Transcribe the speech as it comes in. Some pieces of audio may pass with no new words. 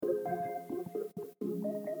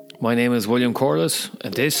My name is William Corliss,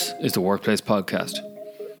 and this is the Workplace Podcast.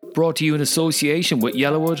 Brought to you in association with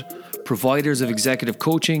Yellowwood, providers of executive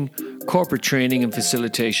coaching, corporate training and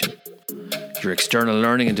facilitation. Your external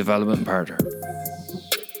learning and development partner.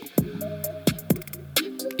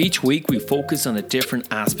 Each week we focus on a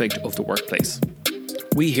different aspect of the workplace.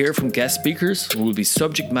 We hear from guest speakers who will be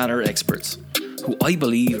subject matter experts, who I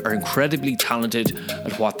believe are incredibly talented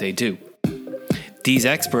at what they do. These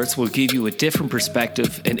experts will give you a different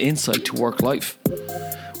perspective and insight to work life,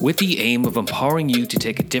 with the aim of empowering you to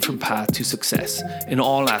take a different path to success in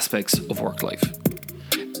all aspects of work life.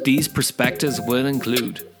 These perspectives will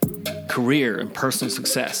include career and personal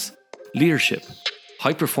success, leadership,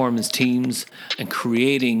 high performance teams, and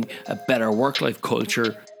creating a better work-life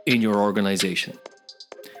culture in your organization.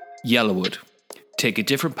 Yellowwood, take a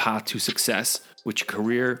different path to success with your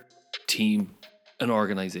career, team, and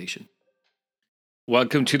organization.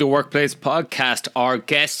 Welcome to the Workplace Podcast. Our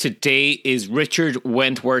guest today is Richard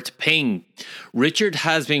Wentworth Ping. Richard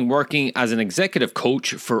has been working as an executive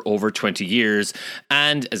coach for over 20 years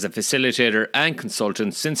and as a facilitator and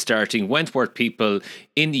consultant since starting Wentworth People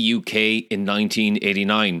in the UK in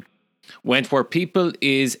 1989. Wentworth People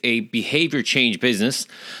is a behaviour change business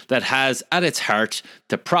that has at its heart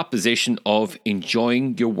the proposition of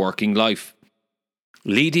enjoying your working life.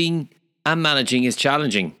 Leading and managing is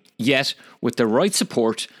challenging. Yet, with the right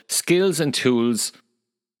support, skills and tools,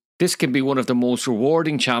 this can be one of the most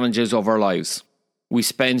rewarding challenges of our lives. We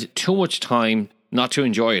spend too much time not to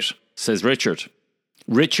enjoy it, says Richard.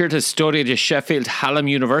 Richard has studied at Sheffield Hallam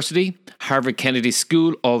University, Harvard Kennedy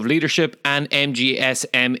School of Leadership and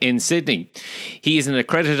MGSM in Sydney. He is an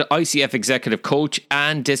accredited ICF executive coach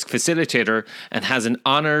and DISC facilitator and has an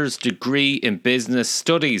honours degree in business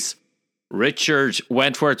studies. Richard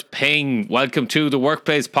Wentworth Ping, welcome to the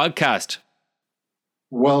Workplace Podcast.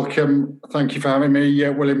 Welcome. Thank you for having me,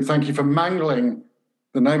 William. Thank you for mangling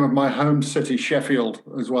the name of my home city, Sheffield,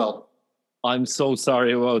 as well. I'm so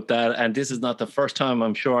sorry about that. And this is not the first time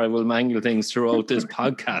I'm sure I will mangle things throughout this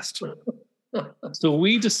podcast. So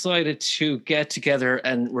we decided to get together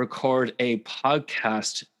and record a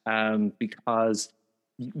podcast because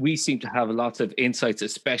we seem to have lots of insights,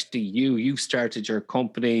 especially you. You started your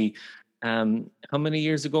company how many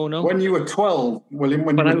years ago now? When you were 12, William,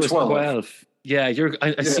 when I was 12. Yeah,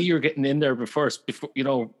 I see you're getting in there before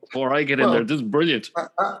I get in there. This is brilliant.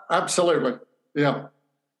 Absolutely. Yeah.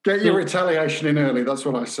 Get your retaliation in early, that's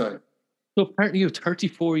what I say. So apparently you have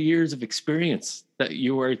 34 years of experience that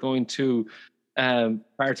you are going to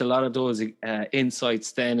part a lot of those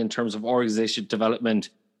insights then in terms of organization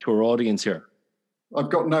development to our audience here.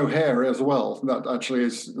 I've got no hair as well. That actually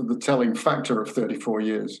is the telling factor of 34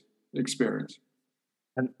 years experience.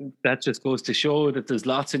 And that just goes to show that there's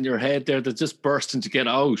lots in your head there that's just bursting to get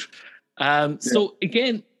out. So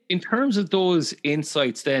again, in terms of those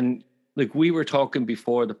insights then, like we were talking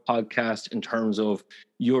before the podcast in terms of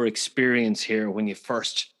your experience here when you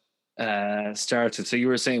first started. So you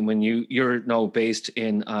were saying when you're now based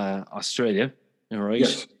in Australia, all right?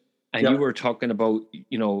 Yes. And you were talking about,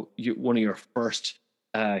 one of your first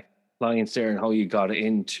clients there and how you got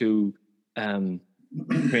into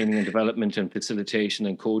training and development and facilitation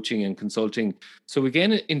and coaching and consulting. So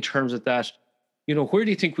again, in terms of that, where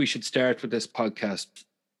do you think we should start with this podcast?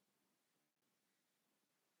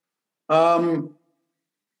 At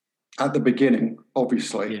the beginning,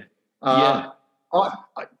 obviously.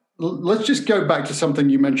 Let's just go back to something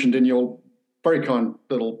you mentioned in your very kind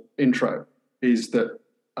little intro, is that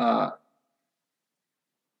if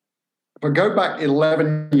I go back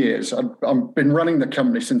 11 years, I've been running the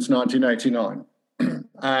company since 1989.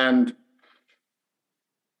 And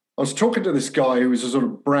I was talking to this guy who was a sort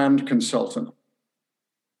of brand consultant.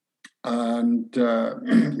 And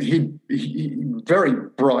he very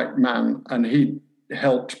bright man, and he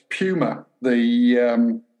helped Puma,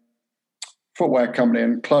 the footwear company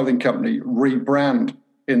and clothing company, rebrand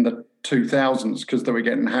in the 2000s because they were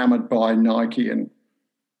getting hammered by Nike and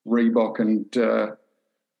Reebok and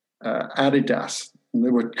Adidas. And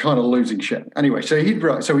they were kind of losing shit. Anyway, so he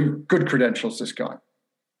good credentials, this guy.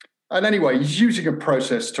 And anyway, he's using a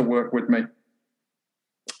process to work with me.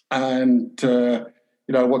 And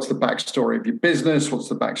what's the backstory of your business? What's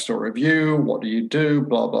the backstory of you? What do you do?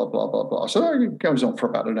 Blah, blah, blah, blah, blah. So it goes on for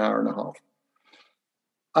about an hour and a half.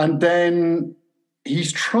 And then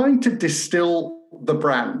he's trying to distill the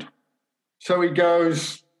brand. So he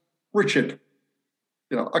goes, Richard,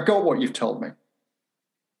 I got what you've told me.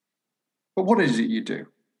 But what is it you do?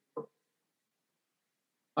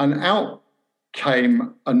 And out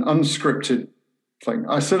came an unscripted thing.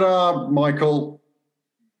 I said, Michael,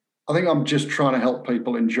 I think I'm just trying to help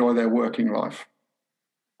people enjoy their working life.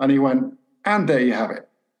 And he went, and there you have it.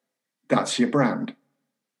 That's your brand.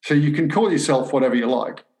 So you can call yourself whatever you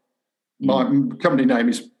like. My company name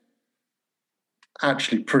is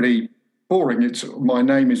actually pretty boring. My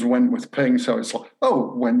name is Wentworth Ping, so it's like,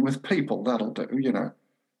 oh, Wentworth People, that'll do,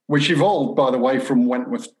 which evolved, by the way, from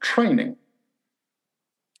Wentworth Training.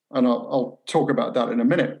 And I'll talk about that in a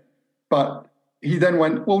minute. But he then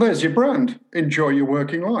went, well, there's your brand. Enjoy your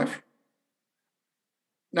working life.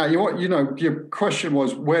 Now, your question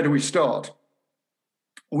was, where do we start?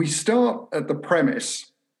 We start at the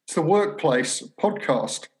premise. It's the Workplace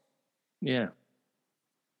podcast. Yeah.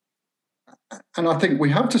 And I think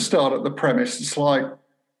we have to start at the premise. It's like,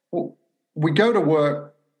 well, we go to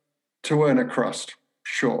work to earn a crust,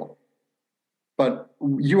 sure. But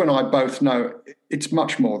you and I both know it's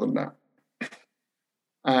much more than that.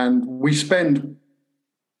 And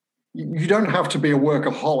you don't have to be a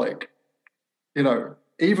workaholic,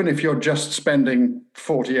 even if you're just spending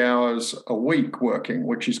 40 hours a week working,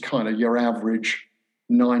 which is kind of your average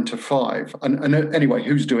 9 to 5. And anyway,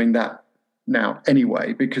 who's doing that now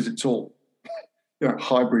anyway, because it's all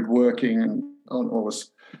hybrid working and all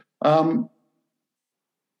this. But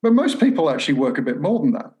most people actually work a bit more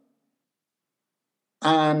than that.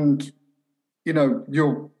 And,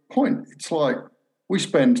 your point, it's like we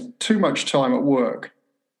spend too much time at work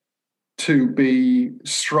to be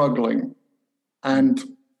struggling.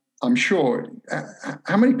 And I'm sure,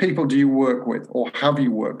 how many people do you work with or have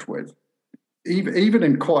you worked with, even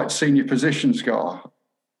in quite senior positions, go,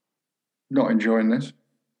 not enjoying this?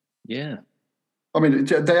 Yeah. I mean,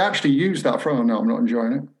 they actually use that for, oh, no, I'm not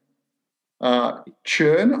enjoying it.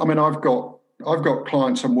 Churn. I mean, I've got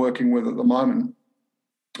clients I'm working with at the moment.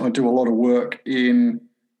 I do a lot of work in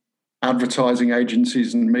advertising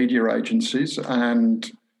agencies and media agencies, and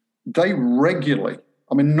they regularly,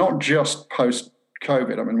 I mean, not just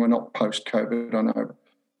post-COVID, I mean, we're not post-COVID, I know,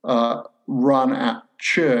 run at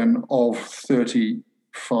churn of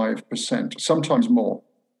 35%, sometimes more.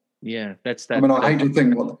 Yeah, that's that. I mean, I hate to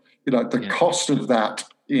think what, the cost of that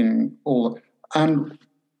in all, and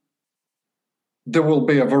there will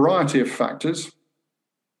be a variety of factors,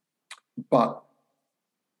 but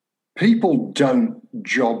people don't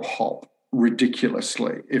job hop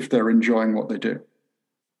ridiculously if they're enjoying what they do.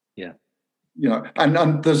 Yeah.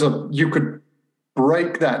 And you could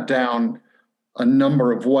break that down a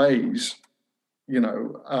number of ways, in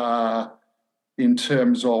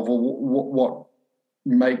terms of what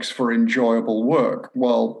makes for enjoyable work.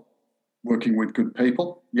 Well, working with good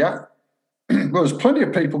people. Yeah. There's plenty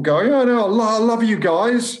of people going, oh, no, I love you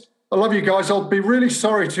guys. I love you guys. I'll be really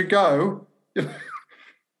sorry to go.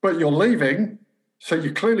 But you're leaving, so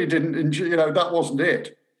you clearly didn't enjoy, that wasn't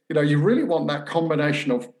it. You really want that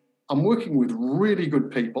combination of, I'm working with really good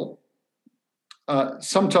people,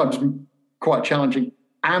 sometimes quite challenging,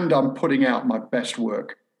 and I'm putting out my best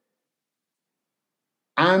work.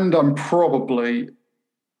 And I'm probably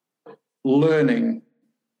learning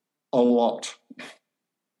a lot,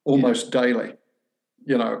 almost daily,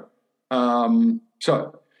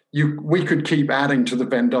 So we could keep adding to the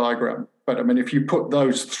Venn diagram. But I mean, if you put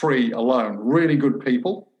those three alone, really good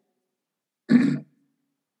people,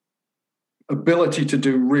 ability to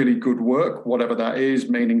do really good work, whatever that is,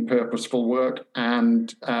 meaning purposeful work,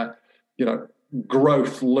 and,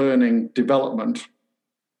 growth, learning, development.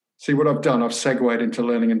 See what I've done? I've segued into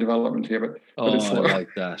learning and development here. But it's I like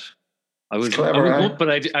that. I was clever,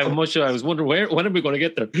 I was wondering when are we going to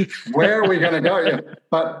get there? Where are we going to go? Yeah.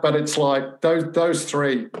 But it's like those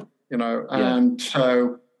three, and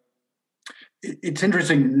so it's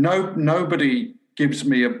interesting. Nobody gives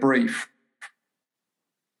me a brief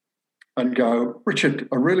and go, Richard,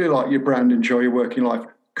 I really like your brand, enjoy your working life.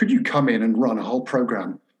 Could you come in and run a whole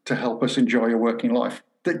program to help us enjoy your working life?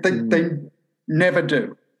 They never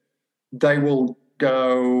do. They will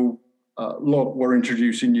go, look, we're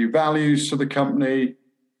introducing new values to the company,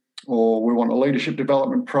 or we want a leadership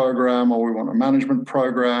development program, or we want a management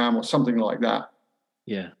program, or something like that.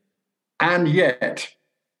 Yeah. And yet,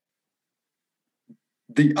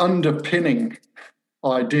 the underpinning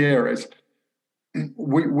idea is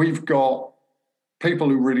we've got people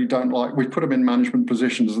who really don't like, we put them in management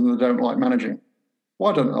positions and they don't like managing.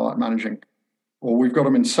 Why don't they like managing? Or we've got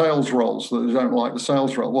them in sales roles that they don't like the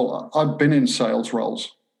sales role. Well, I've been in sales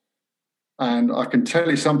roles. And I can tell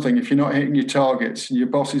you something, if you're not hitting your targets and your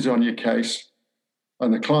boss is on your case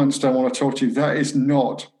and the clients don't want to talk to you, that is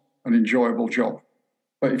not an enjoyable job.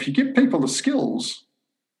 But if you give people the skills,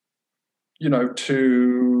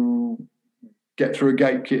 to get through a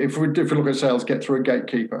gatekeeper, if we look at sales, get through a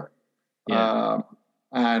gatekeeper,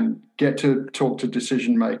 and get to talk to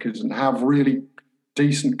decision makers and have really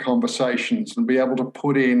decent conversations and be able to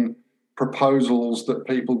put in proposals that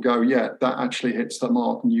people go, yeah, that actually hits the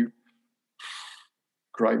mark, and you,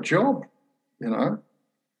 great job, you know.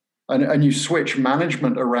 And you switch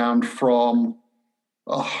management around from,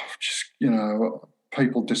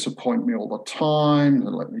 people disappoint me all the time, they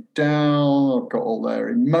let me down, I've got all their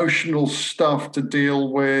emotional stuff to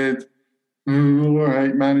deal with, I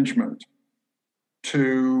hate management,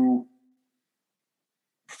 to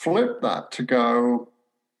flip that to go,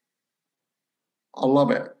 I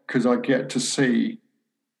love it because I get to see,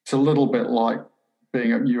 it's a little bit like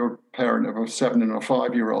you're a parent of a 7 and a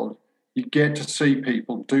 5-year-old. You get to see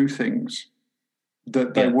people do things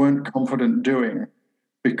that they weren't confident doing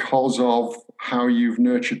because of how you've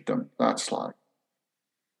nurtured them. That's like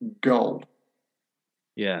gold.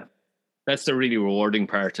 Yeah. That's the really rewarding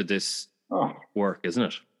part of this work, isn't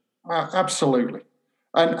it? Absolutely.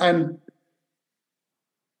 And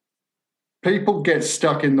people get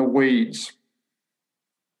stuck in the weeds,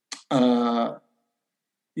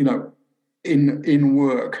 in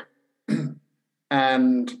work,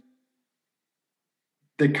 and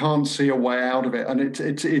they can't see a way out of it. And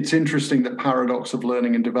it's interesting, the paradox of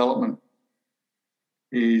learning and development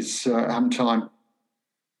is I'm telling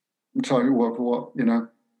you what, you know.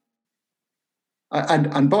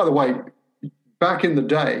 And by the way, back in the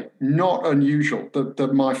day, not unusual.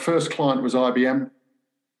 That my first client was IBM,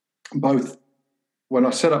 both when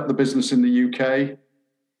I set up the business in the UK,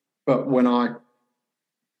 but when I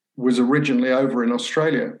was originally over in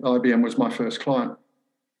Australia, IBM was my first client.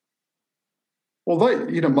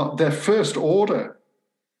 Well, their first order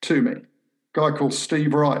to me, a guy called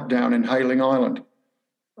Steve Wright down in Hayling Island,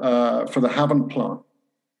 for the Havant plant,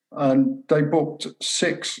 and they booked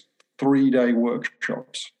 6 3-day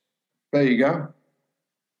workshops. There you go.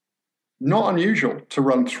 Not unusual to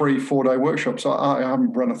run 3 4-day workshops. I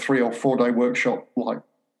haven't run a 3 or 4-day workshop like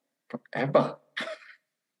forever.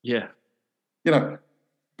 Yeah. You know,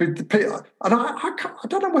 and I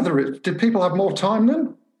don't know whether did people have more time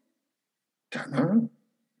then? Don't know.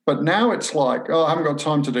 But now it's like, I haven't got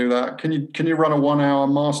time to do that. Can you run a 1-hour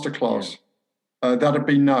masterclass? Yeah. That'd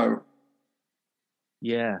be no.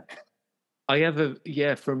 Yeah.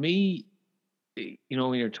 For me, you know,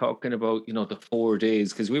 when you're talking about, you know, the 4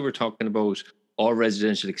 days, because we were talking about our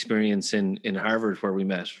residential experience in Harvard where we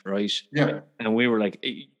met, right? Yeah. And we were like,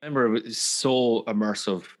 I remember it was so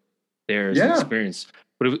immersive there as an experience.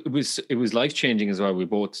 But it was life-changing as well. We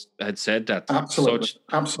both had said that. Absolutely.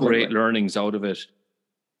 Such great learnings out of it.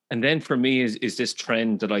 And then for me is this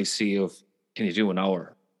trend that I see of, can you do an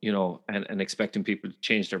hour, you know, and expecting people to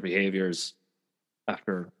change their behaviors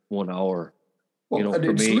after 1 hour. Well, you know, and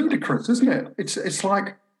it's ludicrous, isn't it? It's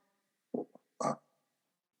like,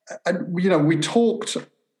 and, you know, we talked,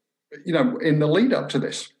 you know, in the lead up to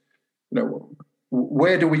this, you know,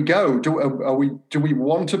 where do we go? Do we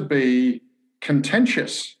want to be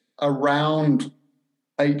contentious around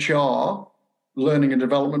HR, learning and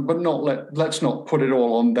development, but let's not put it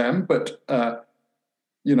all on them, but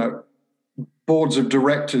you know, boards of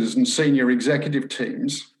directors and senior executive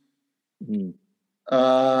teams,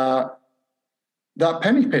 that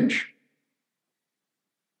penny pinch,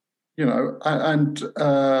 you know, and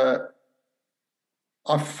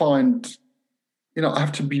I find, you know, I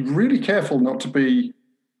have to be really careful not to be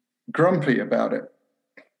grumpy about it.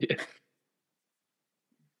 Yeah.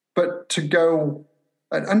 But to go,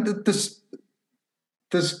 and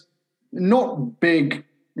there's not big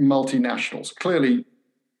multinationals. Clearly,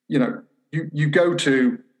 you know, you go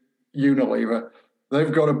to Unilever,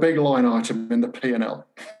 they've got a big line item in the P&L.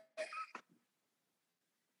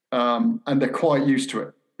 And they're quite used to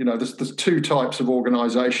it. You know, there's 2 types of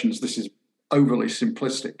organizations. This is overly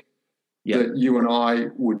simplistic, that you and I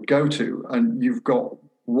would go to. And you've got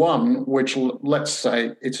one, which let's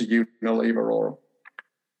say it's a Unilever or,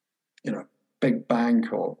 you know, big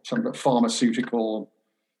bank or some pharmaceutical,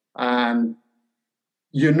 and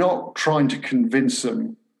you're not trying to convince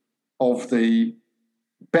them of the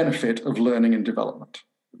benefit of learning and development.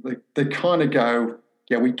 They kind of go,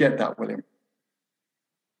 yeah, we get that, William.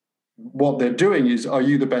 What they're doing is, are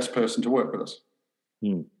you the best person to work with us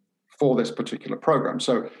for this particular program?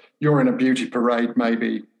 So you're in a beauty parade,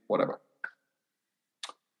 maybe, whatever.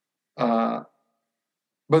 But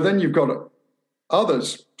then you've got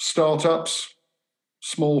others, startups,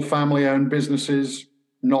 small family-owned businesses,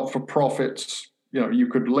 not-for-profits. You know, you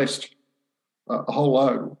could list a whole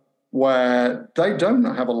load where they don't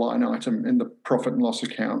have a line item in the profit and loss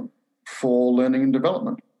account for learning and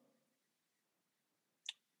development.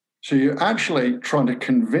 So you're actually trying to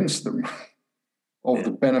convince them of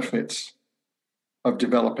the benefits of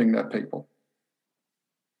developing their people.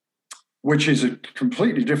 which is a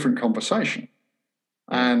completely different conversation.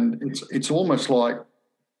 And it's almost like,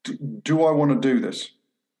 do I want to do this?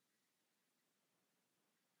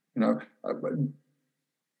 You know,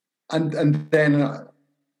 and then,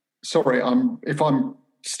 sorry,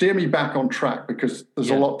 steer me back on track, because there's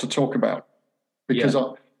a lot to talk about. Because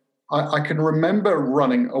I can remember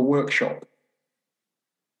running a workshop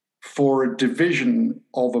for a division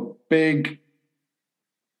of a big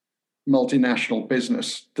multinational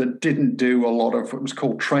business that didn't do a lot of what was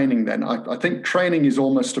called training then. I think training is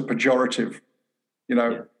almost a pejorative. You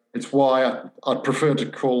know, it's why I'd prefer to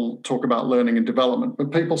talk about learning and development,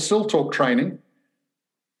 but people still talk training.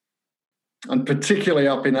 And particularly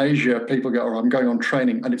up in Asia, people go, I'm going on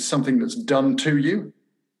training, and it's something that's done to you.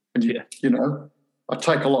 And, you know, I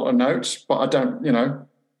take a lot of notes, but I don't, you know,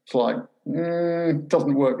 it's like, it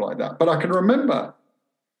doesn't work like that. But I can remember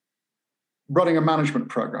running a management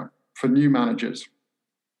program for new managers.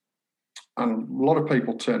 And a lot of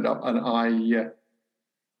people turned up, and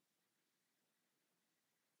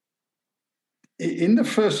in the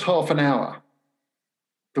first half an hour,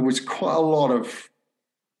 there was quite a lot of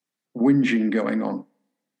whinging going on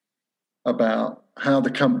about how the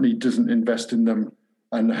company doesn't invest in them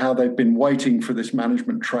and how they've been waiting for this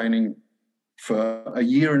management training for a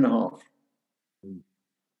year and a half.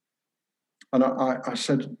 And I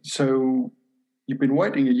said, so you've been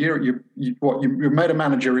waiting a year, you made a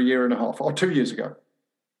manager a year and a half, or 2 years ago?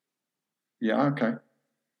 Yeah, okay.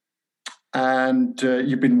 And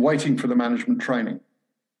you've been waiting for the management training?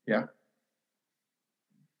 Yeah.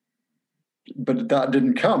 But that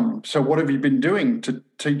didn't come. So what have you been doing to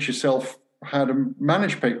teach yourself how to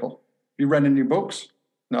manage people? You read any books?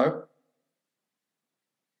 No.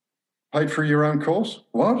 Paid for your own course?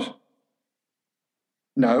 What?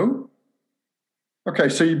 No. Okay,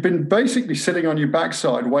 so you've been basically sitting on your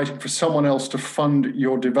backside waiting for someone else to fund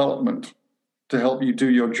your development to help you do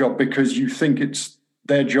your job because you think it's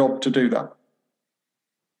their job to do that.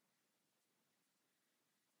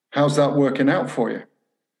 How's that working out for you?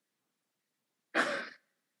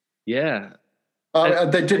 Yeah.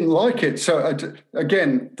 They didn't like it. So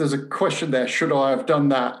again, there's a question there. Should I have done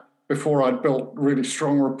that before I'd built really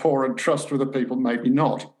strong rapport and trust with the people? Maybe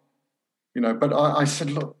not. You know, but I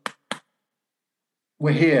said, look,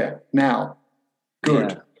 we're here now.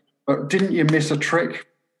 Good. Yeah. But didn't you miss a trick?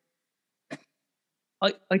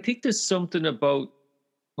 I think there's something about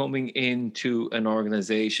coming into an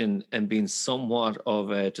organization and being somewhat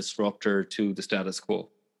of a disruptor to the status quo.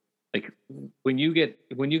 Like when you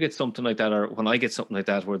get something like that, or when I get something like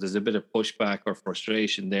that, where there's a bit of pushback or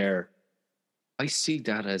frustration there, I see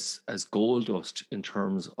that as gold dust in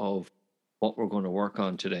terms of what we're going to work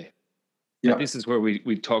on today. Yeah. And this is where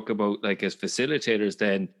we talk about, like, as facilitators,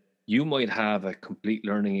 then you might have a complete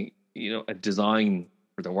learning, you know, a design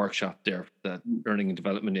for the workshop there, that learning and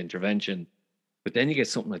development intervention. But then you get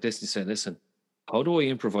something like this and you say, listen, how do I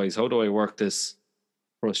improvise? How do I work this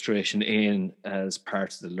frustration in as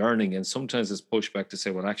part of the learning? And sometimes it's pushback to say,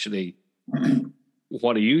 well, actually,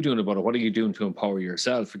 what are you doing about it? What are you doing to empower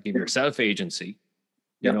yourself or give yourself agency?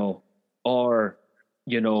 You know, or,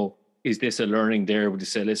 you know, is this a learning there? Would you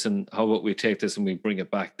say, listen, how about we take this and we bring it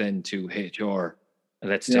back then to HR and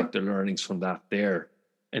let's take the learnings from that there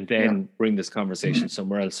and then bring this conversation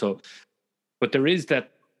somewhere else. So, but there is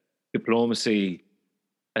that diplomacy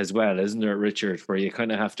as well, isn't there, Richard, where you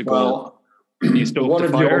kind of have to go, you stoke the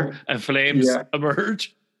fire and flames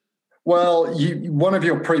emerge. Well, one of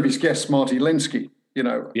your previous guests, Marty Linsky, you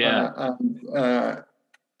know,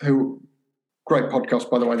 who, great podcast,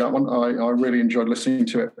 by the way, that one. I really enjoyed listening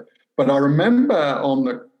to it. But I remember on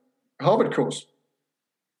the Harvard course,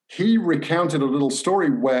 he recounted a little story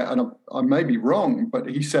where, and I may be wrong, but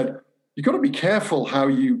he said, you've got to be careful how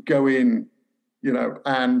you go in, you know,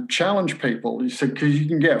 and challenge people. He said, because you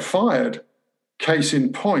can get fired. Case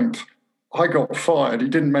in point, I got fired. He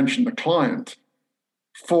didn't mention the client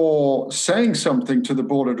for saying something to the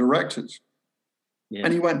board of directors. Yeah.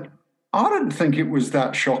 And he went, I didn't think it was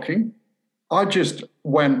that shocking. I just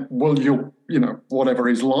went, well, you know, whatever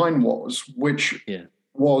his line was, which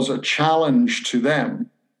was a challenge to them.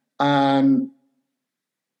 And,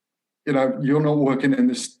 you know, you're not working in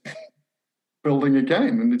this building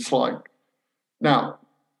again. And it's like, now,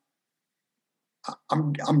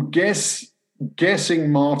 I'm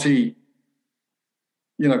guessing Marty,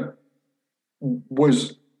 you know,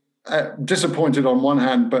 was disappointed on one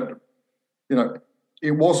hand, but, you know,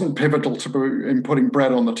 it wasn't pivotal in putting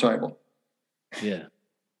bread on the table. Yeah.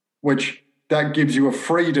 Which that gives you a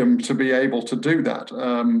freedom to be able to do that.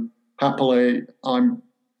 Happily, I'm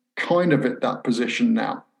kind of at that position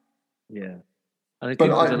now. Yeah. But it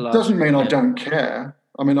doesn't mean I don't care.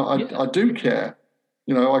 I mean, I do care.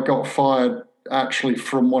 You know, I got fired actually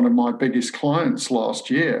from one of my biggest clients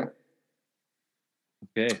last year.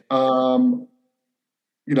 Okay.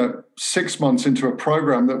 You know, 6 months into a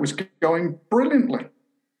program that was going brilliantly,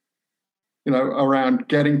 you know, around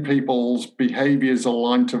getting people's behaviors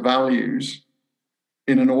aligned to values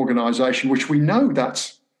in an organization, which we know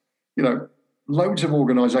that's, you know, loads of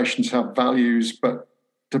organizations have values, but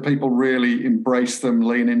do people really embrace them,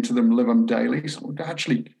 lean into them, live them daily? So we've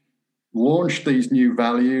actually launched these new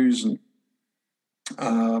values, and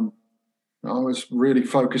I was really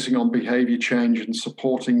focusing on behavior change and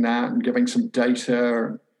supporting that and giving some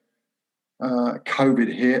data.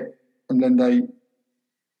 COVID hit, and then they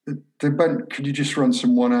went, could you just run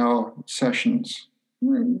some 1 hour sessions?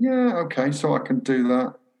 Yeah, okay, so I can do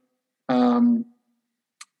that. And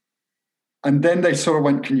then they sort of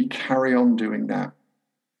went, can you carry on doing that?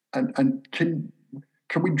 And can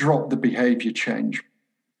we drop the behavior change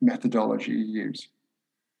methodology you use?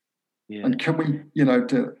 Yeah. And can we, you know,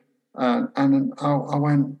 and I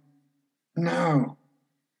went, no,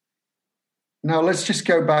 let's just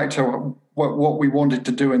go back to what we wanted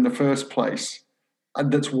to do in the first place,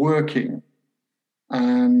 and that's working.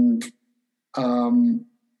 And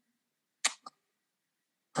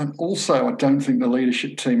also, I don't think the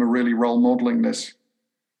leadership team are really role modeling this.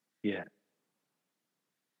 Yeah.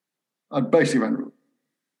 I basically went,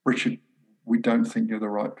 Richard, we don't think you're the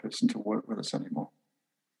right person to work with us anymore.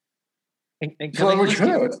 And so which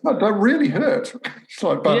hurt. No, that really hurt. It's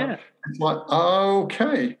like, but yeah. It's like,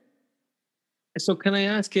 okay. So can I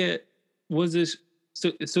ask you, was it,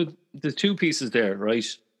 so the two pieces there, right?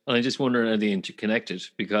 And I just wonder, are they interconnected?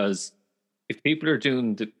 Because if people are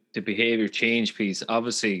doing the behavior change piece,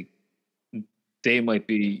 obviously they might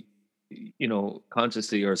be, you know,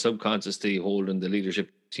 consciously or subconsciously holding the leadership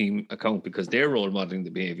team account because they're role modeling the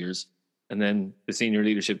behaviors. And then the senior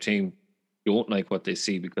leadership team don't like what they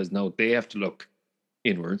see because now they have to look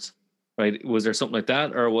inwards, right? Was there something like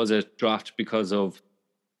that, or was it dropped because of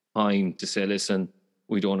time to say, listen,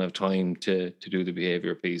 we don't have time to do the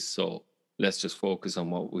behavior piece, so let's just focus on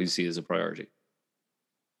what we see as a priority?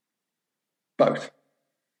 Both.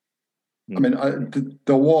 I mean,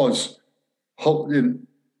 there was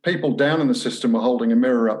people down in the system were holding a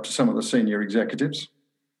mirror up to some of the senior executives.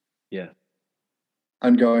 Yeah.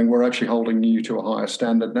 And going, we're actually holding you to a higher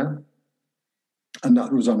standard now. And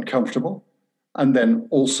that was uncomfortable. And then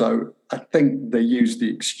also, I think they used the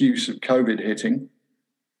excuse of COVID hitting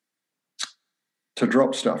to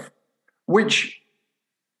drop stuff, which,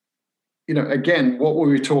 you know, again, what we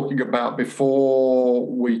were talking about before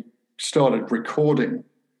we started recording,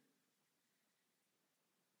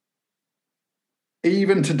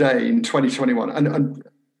 even today in 2021, and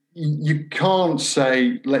you can't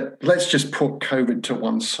say, let's just put COVID to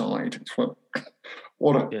one side. It's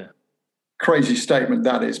what a crazy statement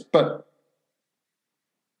that is. But,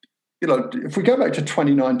 you know, if we go back to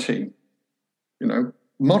 2019, you know,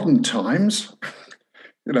 modern times,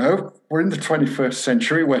 you know, we're in the 21st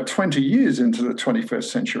century. We're 20 years into the 21st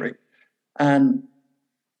century. And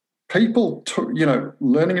people took, you know,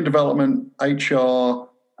 learning and development, HR,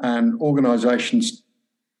 and organizations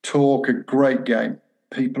talk a great game.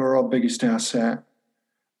 People are our biggest asset,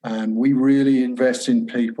 and we really invest in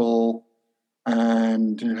people.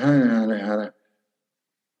 And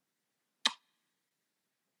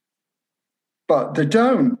but they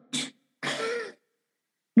don't.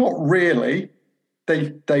 Not really.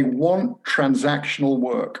 They want transactional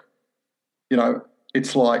work. You know,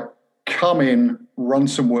 it's like, come in, run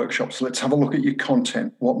some workshops. Let's have a look at your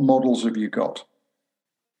content. What models have you got?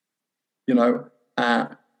 You know,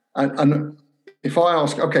 and if I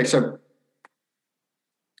ask, okay, so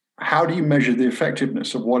how do you measure the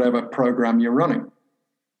effectiveness of whatever program you're running?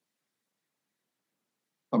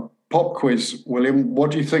 A pop quiz, William,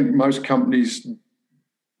 what do you think most companies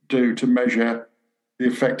do to measure the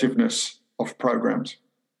effectiveness of programs?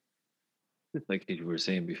 It's like you were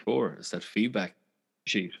saying before, it's that feedback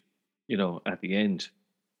sheet, you know, at the end.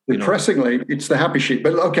 Depressingly, it's the happy sheet.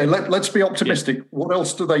 But okay, let's be optimistic. Yeah. What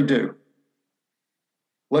else do they do?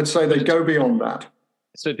 Let's say they go beyond that.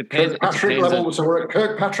 So it depends. So we're at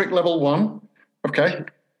Kirkpatrick level 1. Okay.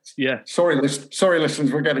 Yeah. Sorry,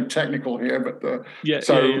 listeners, we're getting technical here, but yeah.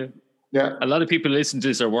 A lot of people listen to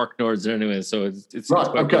this are work nerds anyway, so it's right.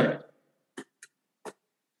 Okay. Good.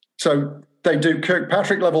 So they do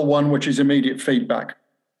Kirkpatrick level 1, which is immediate feedback.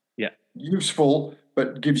 Yeah. Useful,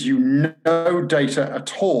 but gives you no data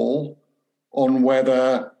at all on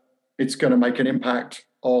whether it's going to make an impact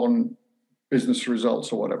on business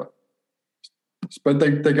results or whatever. But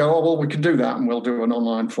they go, oh, well, we can do that, and we'll do an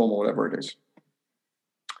online form or whatever it is.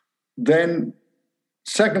 Then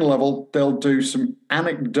Second level, they'll do some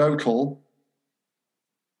anecdotal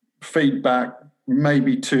feedback,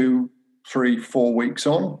 maybe 2, 3, 4 weeks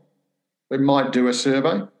on. They might do a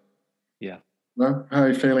survey. Yeah. No? How are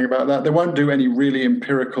you feeling about that? They won't do any really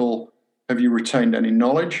empirical, have you retained any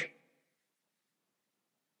knowledge?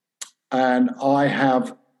 And I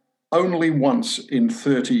have only once in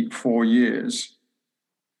 34 years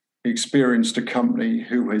experienced a company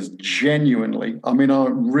who has genuinely, I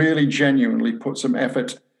really genuinely put some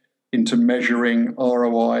effort into measuring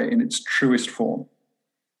ROI in its truest form.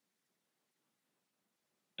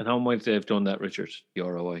 And how might they have done that, Richard, the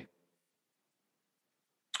ROI?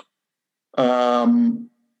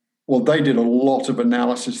 Well, they did a lot of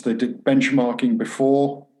analysis. They did benchmarking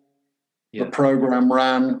before the program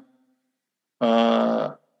ran.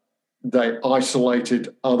 They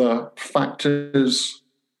isolated other factors.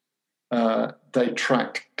 They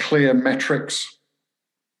tracked clear metrics.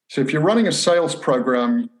 So if you're running a sales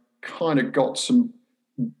program, you kind of got some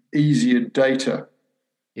easier data.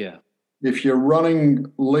 Yeah. If you're running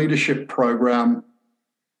leadership program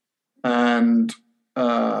and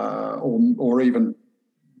or even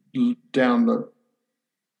down the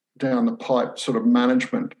pipe sort of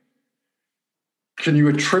management, can you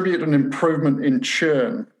attribute an improvement in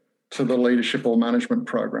churn to the leadership or management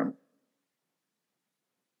program?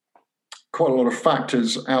 Quite a lot of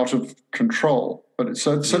factors out of control, but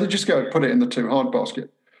so they just go put it in the too hard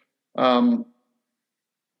basket.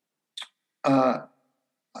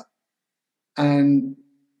 And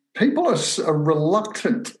people are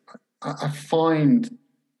reluctant, I find,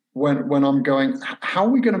 when I'm going, how are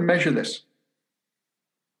we going to measure this?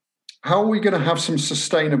 How are we going to have some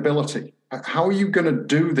sustainability? How are you going to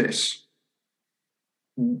do this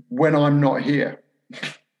when I'm not here?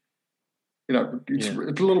 It's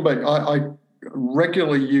a little bit, I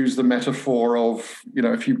regularly use the metaphor of,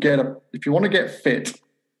 if you want to get fit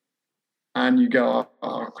and you go,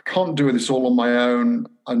 I can't do this all on my own,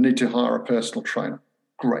 I need to hire a personal trainer.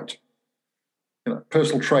 Great.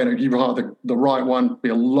 Personal trainer, you hire the right one, be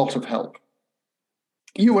a lot of help.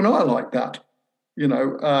 You and I like that.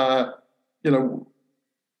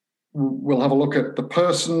 We'll have a look at the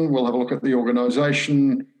person, we'll have a look at the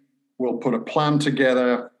organization, we'll put a plan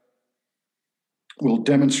together, we'll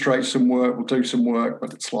demonstrate some work, we'll do some work,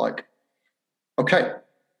 but it's like, okay,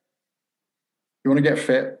 you want to get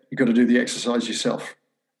fit, you've got to do the exercise yourself.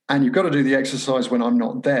 And you've got to do the exercise when I'm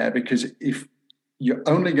not there, because if you're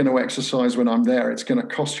only going to exercise when I'm there, it's going to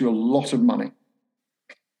cost you a lot of money.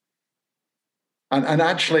 And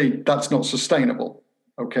actually, that's not sustainable.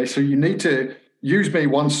 Okay, so you need to use me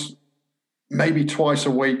once, maybe twice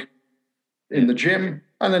a week in the gym,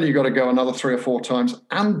 and then you've got to go another 3 or 4 times.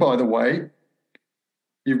 And by the way,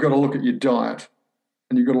 you've got to look at your diet,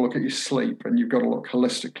 and you've got to look at your sleep, and you've got to look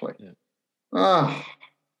holistically.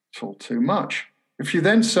 It's all too much. If you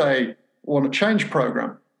then say, want a change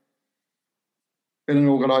program in an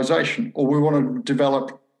organization, or we want to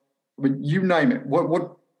develop, you name it,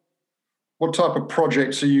 what type of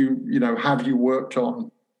projects are have you worked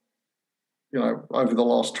on, over the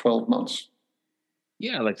last 12 months?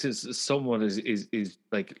 Yeah, like someone is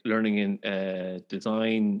like learning in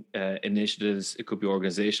design initiatives. It could be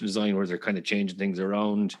organization design where they're kind of changing things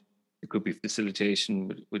around. It could be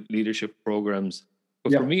facilitation with leadership programs.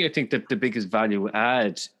 But for me, I think that the biggest value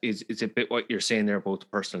add is a bit what you're saying there about the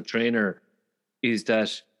personal trainer, is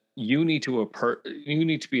that you need to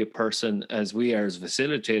be a person, as we are as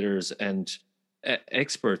facilitators and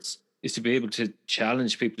experts, is to be able to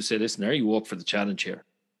challenge people to say, listen, are you up for the challenge here?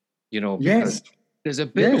 Because there's a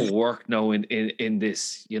bit of work now in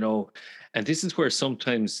this, and this is where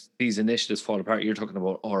sometimes these initiatives fall apart. You're talking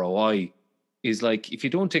about ROI, is like, if you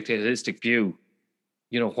don't take the holistic view,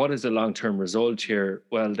 what is the long-term result here?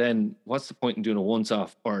 Well, then what's the point in doing a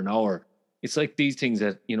once-off or an hour? It's like these things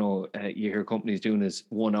that, you hear companies doing is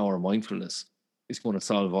 1 hour mindfulness. It's going to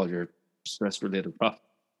solve all your stress-related problems.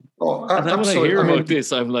 Oh, and then when I hear about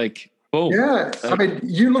this, I'm like, boom. Yeah,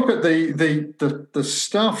 you look at the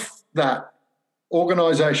stuff that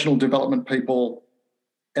organizational development people,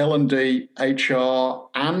 L&D, HR,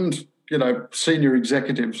 and senior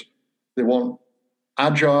executives, they want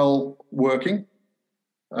agile working,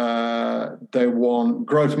 they want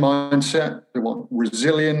growth mindset, they want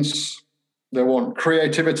resilience, they want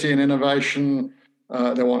creativity and innovation,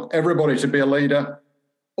 they want everybody to be a leader.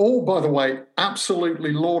 All, by the way,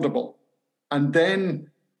 absolutely laudable. And then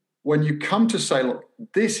when you come to say, look,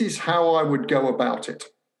 this is how I would go about it,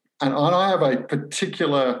 and I have a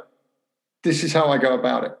particular, this is how I go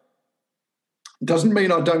about it. Doesn't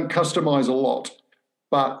mean I don't customize a lot,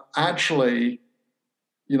 but actually,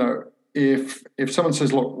 if someone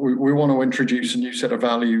says, look, we want to introduce a new set of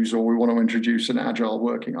values, or we want to introduce an agile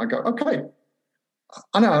working, I go, okay,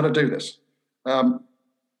 I know how to do this.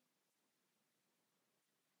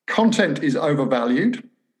 Content is overvalued.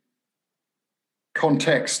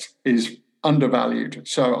 Context is undervalued.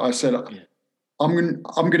 So I said, I'm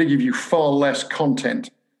going to give you far less content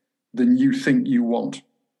than you think you want.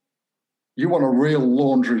 You want a real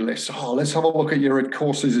laundry list. Oh, let's have a look at your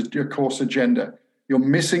course agenda. You're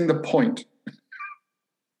missing the point.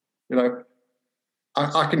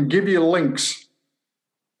 I can give you links.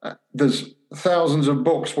 There's thousands of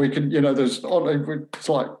books we can, it's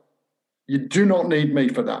like, you do not need me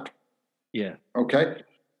for that. Yeah. Okay.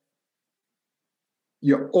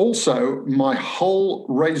 You're also, my whole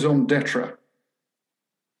raison d'etre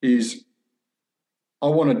is I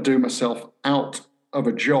want to do myself out of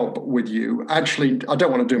a job with you. Actually, I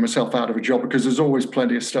don't want to do myself out of a job because there's always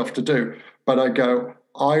plenty of stuff to do. But I go,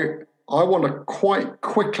 I want to quite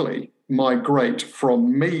quickly migrate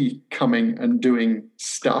from me coming and doing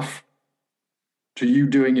stuff to you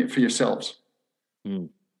doing it for yourselves. Mm.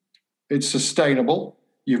 It's sustainable.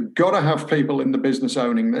 You've got to have people in the business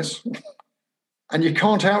owning this, and you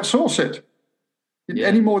can't outsource it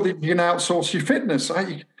any more than you can outsource your fitness.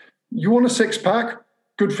 You want a six-pack?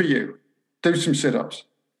 Good for you. Do some sit-ups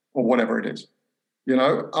or whatever it is.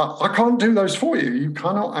 I can't do those for you. You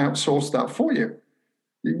cannot outsource that for you.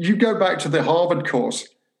 You go back to the Harvard course.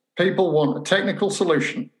 People want a technical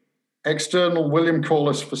solution. External William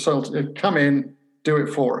Corliss facility, come in, do it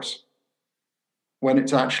for us. When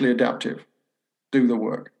it's actually adaptive, do the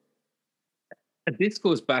work. And this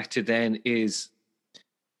goes back to then is,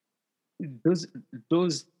 does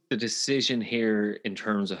the decision here in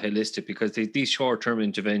terms of holistic, because these short-term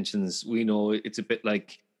interventions, we know it's a bit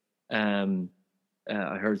like, I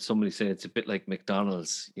heard somebody say it's a bit like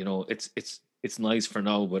McDonald's, it's nice for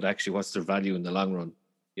now, but actually what's their value in the long run,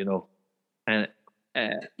 And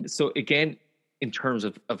so again, in terms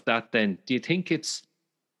of that then, do you think it's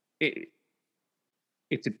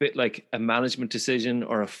a bit like a management decision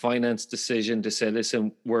or a finance decision to say,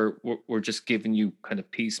 listen, we're just giving you kind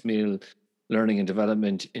of piecemeal learning and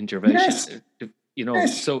development intervention.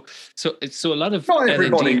 Yes. So a lot of not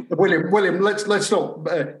everybody, William. Let's not.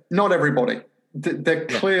 Not everybody. There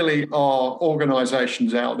clearly are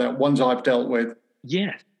organisations out there, ones I've dealt with,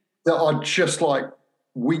 that are just like,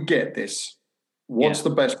 we get this. What's the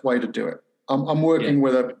best way to do it? I'm working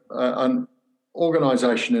with an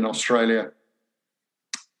organisation in Australia.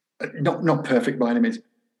 Not perfect by any means.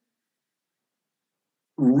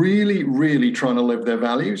 Really, really trying to live their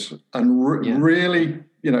values and really,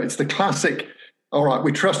 it's the classic, all right,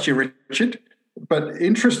 we trust you, Richard. But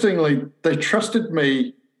interestingly, they trusted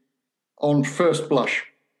me on first blush.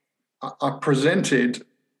 I presented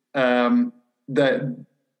that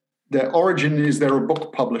their origin is they're a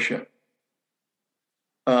book publisher.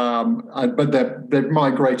 But they've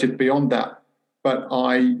migrated beyond that. But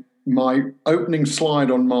my opening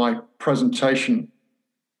slide on my presentation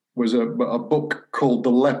was a book called The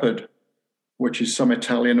Leopard, which is some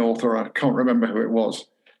Italian author. I can't remember who it was.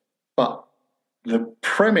 But the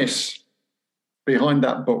premise behind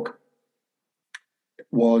that book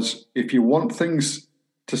was, if you want things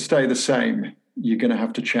to stay the same, you're going to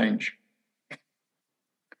have to change.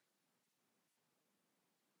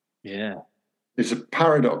 Yeah. It's a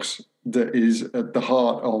paradox that is at the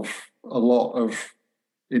heart of a lot of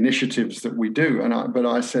initiatives that we do. But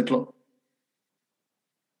I said, look,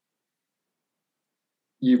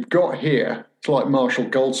 you've got here, it's like Marshall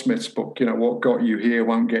Goldsmith's book, what got you here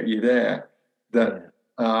won't get you there, that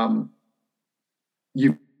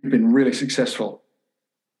you've been really successful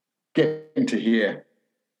getting to here.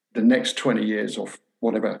 The next 20 years or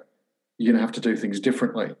whatever, you're going to have to do things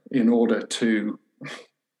differently in order to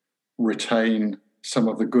retain some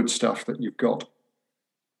of the good stuff that you've got.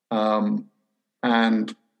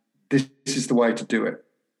 And this is the way to do it.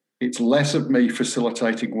 It's less of me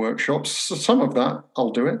facilitating workshops. So some of that,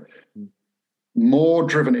 I'll do it. More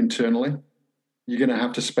driven internally. You're going to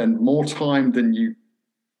have to spend more time than you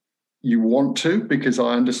want to, because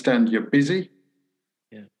I understand you're busy.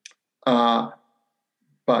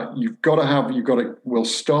 But we'll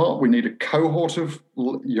start. We need a cohort of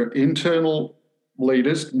your internal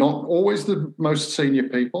leaders, not always the most senior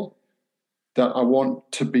people, that I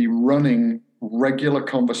want to be running regular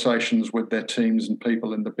conversations with their teams and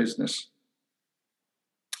people in the business,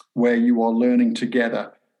 where you are learning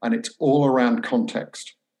together, and it's all around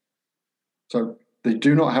context. So they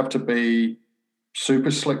do not have to be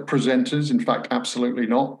super slick presenters. In fact, absolutely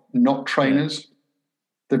not trainers.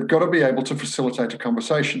 They've got to be able to facilitate a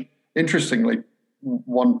conversation. Interestingly,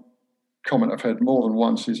 one comment I've heard more than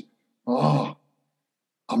once is, Oh,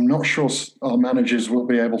 I'm not sure our managers will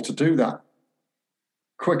be able to do that.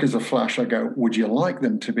 Quick as a flash, I go, would you like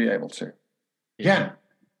them to be able to? Yeah.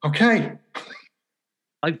 Okay.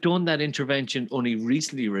 I've done that intervention only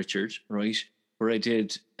recently, Richard, right? Where I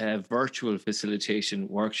did a virtual facilitation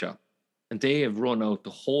workshop, and they have run out the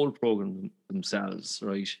whole program themselves,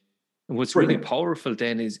 right? And what's really powerful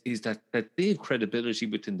then is that they have credibility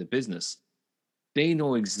within the business. They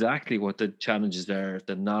know exactly what the challenges are,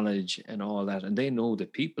 the knowledge and all that, and they know the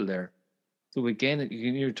people there. So again,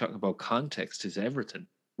 you're talking about context is everything,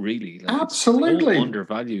 really. Like Absolutely. it's so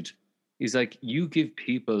undervalued. It's like you give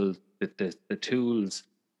people the tools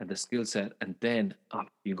and the skill set, and then off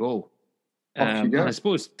you go. Off you go. And I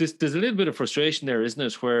suppose there's a little bit of frustration there, isn't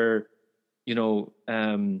it? Where,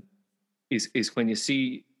 is when you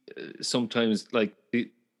see sometimes like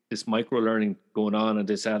this micro learning going on and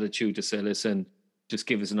this attitude to say, listen, just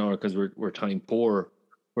give us an hour because we're time poor.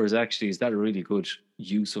 Whereas actually, is that a really good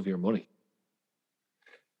use of your money?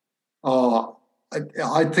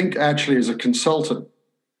 I think actually as a consultant,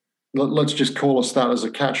 let's just call us that as a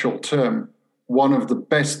catch-all term, one of the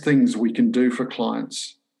best things we can do for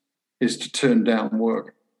clients is to turn down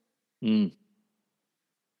work.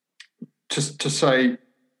 To say,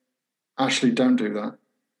 Ashley, don't do that.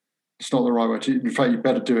 It's not the right way to. In fact, you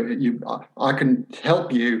better do it. I can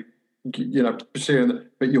help you, pursue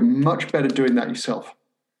it, but you're much better doing that yourself.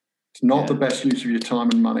 It's not the best use of your time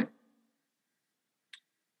and money.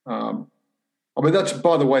 That's,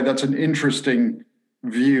 by the way, that's an interesting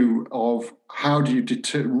view of how do you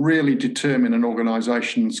really determine an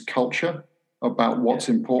organization's culture about what's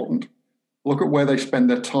important. Look at where they spend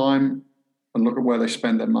their time and look at where they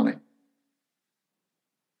spend their money.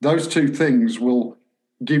 Those two things will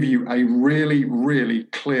give you a really, really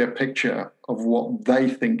clear picture of what they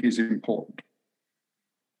think is important.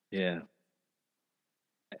 Yeah.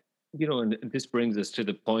 And this brings us to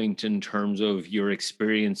the point in terms of your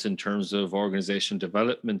experience in terms of organization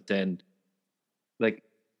development then. Like,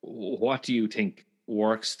 what do you think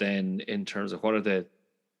works then in terms of what are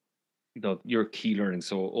your key learnings?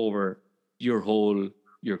 So over your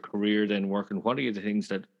career then working, what are the things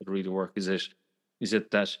that really work? Is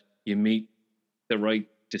it that you meet the right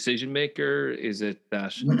decision maker? Is it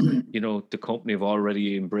that, the company have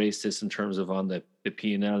already embraced this in terms of on the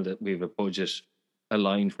P&L that we have a budget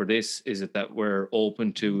aligned for this? Is it that we're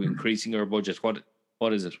open to increasing our budget?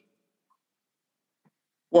 What is it?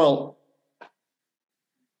 Well,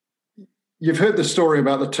 you've heard the story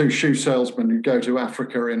about the two shoe salesmen who go to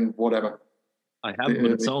Africa in whatever. I haven't,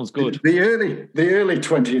 but it sounds good. The early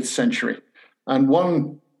 20th century. And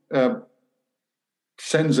one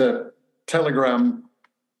sends a telegram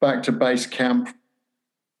back to base camp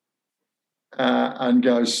and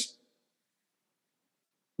goes,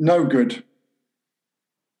 no good.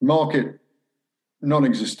 Market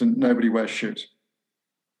non-existent, nobody wears shoes.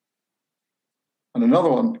 And another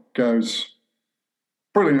one goes,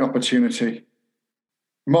 brilliant opportunity,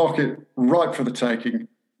 market ripe for the taking,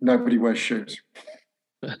 nobody wears shoes.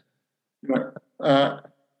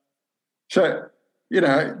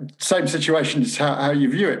 Same situation is how you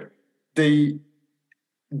view it. The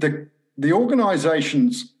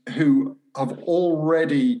organizations who have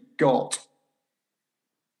already got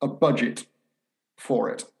a budget for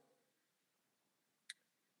it,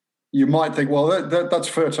 you might think, well, that's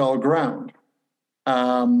fertile ground.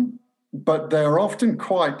 But they're often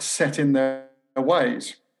quite set in their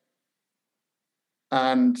ways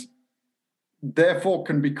and therefore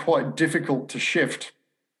can be quite difficult to shift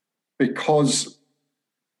because,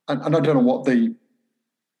 and I don't know what the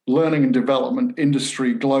learning and development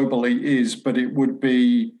industry globally is, but it would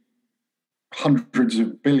be hundreds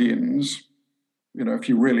of billions, if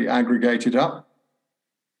you really aggregate it up.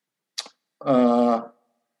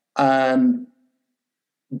 And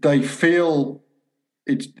they feel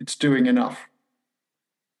it's doing enough.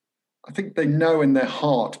 I think they know in their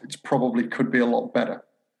heart it's probably could be a lot better,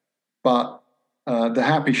 but the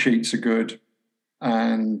happy sheets are good,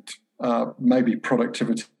 and maybe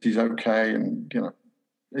productivity is okay, and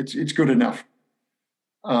it's good enough.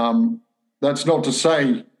 That's not to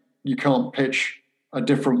say you can't pitch a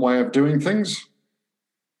different way of doing things,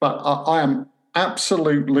 but I am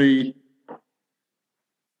absolutely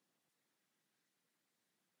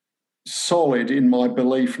solid in my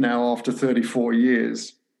belief now after 34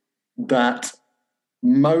 years that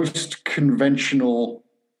most conventional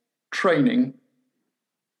training,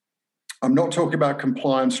 I'm not talking about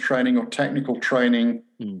compliance training or technical training.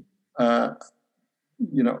 I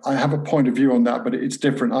have a point of view on that, but it's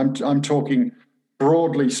different. I'm talking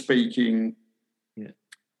broadly speaking,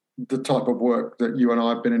 the type of work that you and I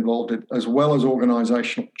have been involved in, as well as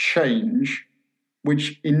organizational change,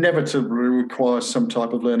 which inevitably requires some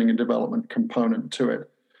type of learning and development component to it,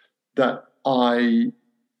 that I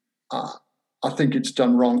think it's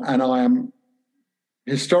done wrong. And I am,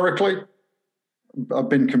 historically, I've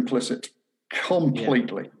been complicit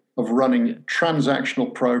completely of running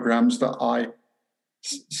transactional programs that I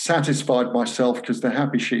satisfied myself because the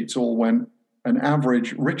happy sheets all went an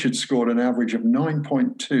average. Richard scored an average of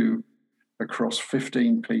 9.2 across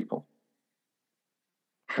 15 people.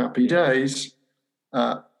 Happy days.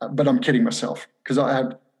 But I'm kidding myself because I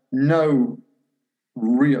had no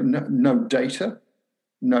data,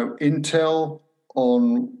 no intel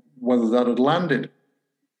on whether that had landed.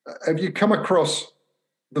 Have you come across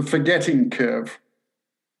the forgetting curve?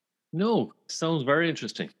 No, sounds very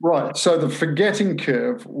interesting. Right. So the forgetting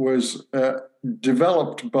curve was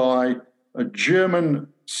developed by a German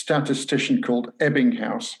statistician called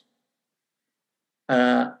Ebbinghaus.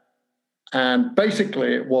 And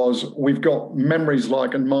basically it was, we've got memories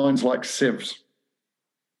like and minds like sieves.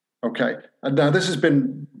 Okay. And now this has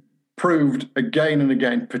been proved again and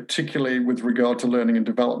again, particularly with regard to learning and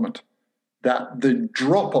development, that the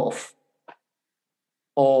drop-off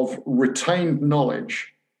of retained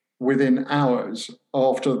knowledge within hours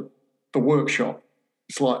after the workshop,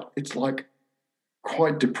 it's like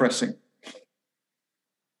quite depressing.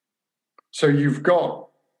 So you've got,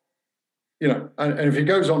 and if it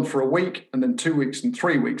goes on for a week and then 2 weeks and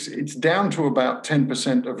 3 weeks, it's down to about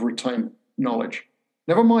 10% of retained knowledge.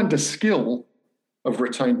 Never mind the skill of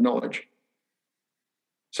retained knowledge.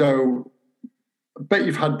 So I bet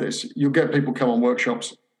you've had this. You'll get people come on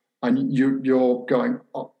workshops and you're going,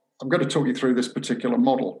 oh, I'm going to talk you through this particular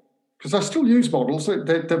model, because I still use models.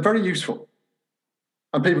 They're very useful.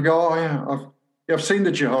 And people go, oh, yeah, I've seen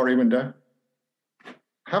the Johari window.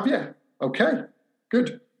 Have you? Okay,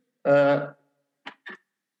 good.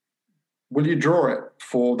 Will you draw it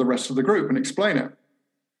for the rest of the group and explain it?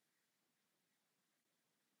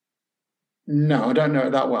 No, I don't know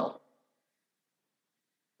it that well.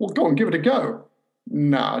 Well, go on, give it a go.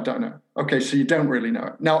 No, I don't know. Okay, so you don't really know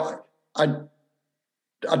it. Now, I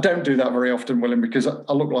don't do that very often, William, because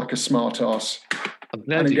I look like a smart ass. I'm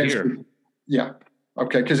glad to hear. Yeah,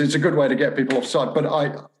 okay, because it's a good way to get people offside. But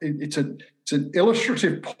it's an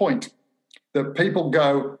illustrative point that people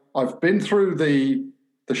go, I've been through the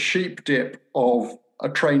sheep dip of a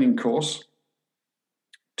training course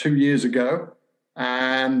 2 years ago,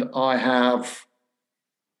 and I've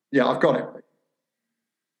got it.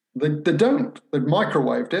 They don't. They've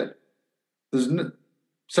microwaved it.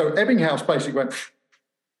 So Ebbinghaus basically went,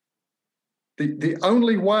 the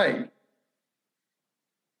only way,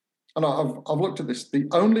 and I've looked at this, the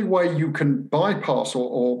only way you can bypass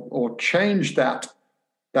or change that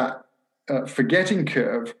forgetting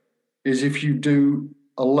curve is if you do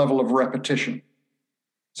a level of repetition.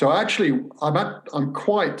 So actually, I'm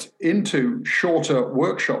quite into shorter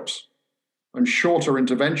workshops and shorter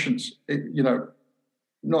interventions.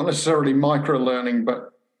 Not necessarily micro learning,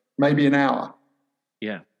 but maybe an hour.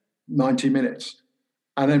 Yeah. 90 minutes.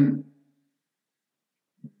 And then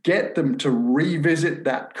get them to revisit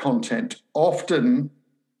that content, often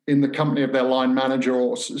in the company of their line manager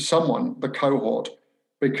or someone, the cohort,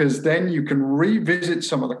 because then you can revisit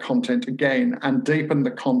some of the content again and deepen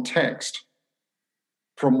the context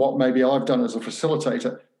from what maybe I've done as a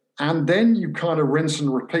facilitator. And then you kind of rinse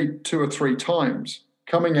and repeat 2 or 3 times,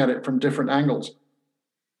 coming at it from different angles.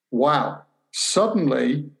 Wow.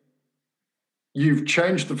 Suddenly, you've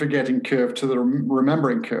changed the forgetting curve to the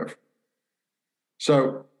remembering curve.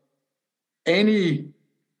 So you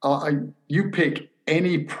pick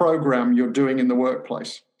any program you're doing in the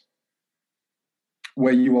workplace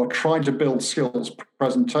where you are trying to build skills,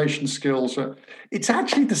 presentation skills. It's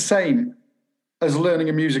actually the same as learning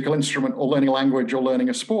a musical instrument or learning a language or learning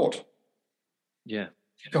a sport. Yeah.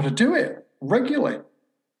 You've got to do it regularly.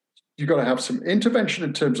 You've got to have some intervention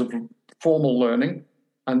in terms of formal learning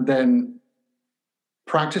and then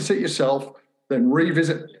practice it yourself, then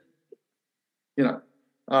revisit,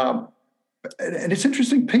 and it's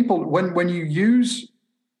interesting, people, when you use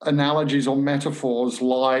analogies or metaphors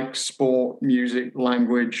like sport, music,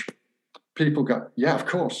 language, people go, yeah, of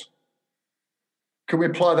course. Can we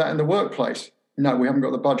apply that in the workplace? No, we haven't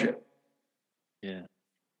got the budget. Yeah.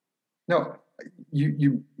 No,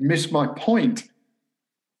 you miss my point.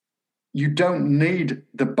 You don't need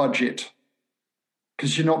the budget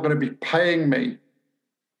because you're not going to be paying me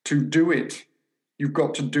to do it. You've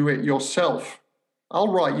got to do it yourself.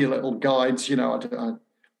 I'll write you little guides,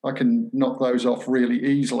 I can knock those off really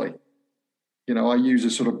easily. I use a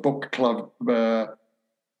sort of book club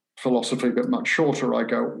philosophy, but much shorter. I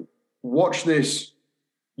go, watch this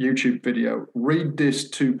YouTube video, read this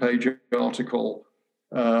 2-page article,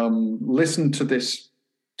 listen to this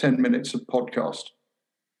 10 minutes of podcast.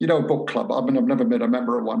 You know, a book club. I mean, I've never been a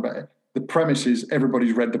member of one, but the premise is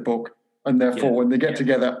everybody's read the book, and therefore when they get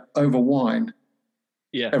together over wine,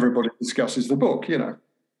 everybody discusses the book, you know.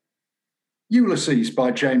 Ulysses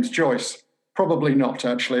by James Joyce. Probably not,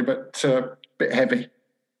 actually, but a bit heavy.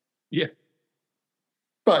 Yeah.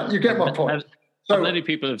 But you get my point. So many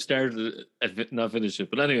people have started and not finished it,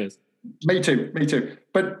 but anyways. Me too.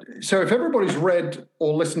 But so if everybody's read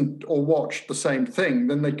or listened or watched the same thing,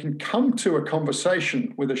 then they can come to a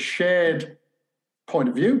conversation with a shared point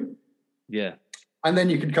of view. Yeah. And then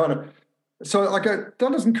you can kind of, so I go,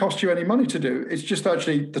 that doesn't cost you any money to do. It's just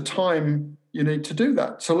actually the time you need to do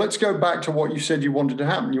that. So let's go back to what you said you wanted to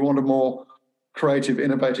happen. You want a more creative,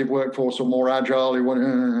 innovative workforce, or more agile. You want,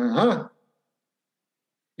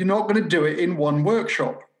 you're not going to do it in one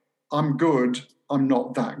workshop. I'm good. I'm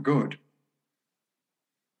not that good.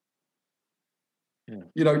 Yeah.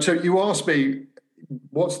 You know, so you ask me,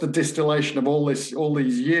 what's the distillation of all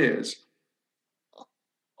these years?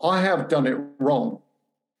 I have done it wrong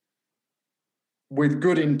with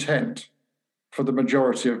good intent for the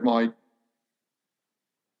majority of my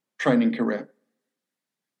training career.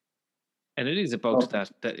 And it is about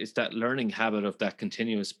that it's that learning habit of that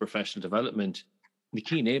continuous professional development. The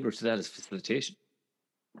key enabler to that is facilitation.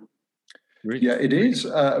 Really? Yeah, it is.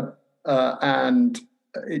 And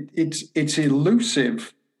it's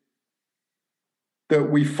elusive that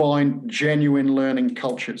we find genuine learning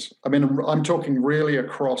cultures. I mean, I'm talking really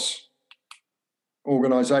across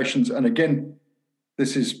organizations. And again,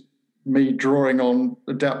 this is me drawing on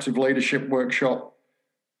adaptive leadership workshop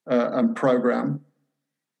and program.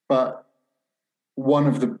 But one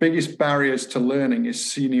of the biggest barriers to learning is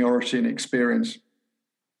seniority and experience.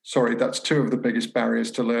 Sorry, that's two of the biggest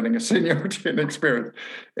barriers to learning is seniority and experience.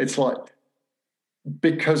 It's like,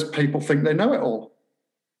 because people think they know it all.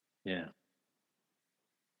 Yeah.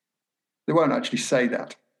 They won't actually say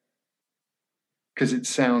that because it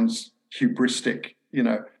sounds hubristic, you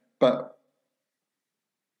know, but,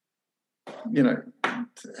 you know,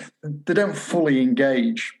 they don't fully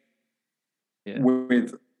engage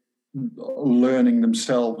with learning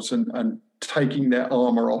themselves and taking their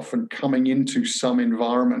armor off and coming into some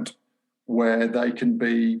environment where they can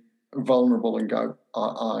be vulnerable and go,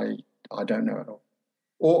 I don't know it all,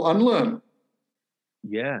 or unlearn.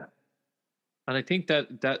 Yeah. And I think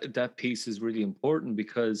that piece is really important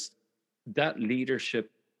because that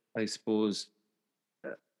leadership, I suppose,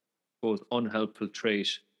 both unhelpful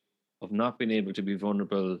trait of not being able to be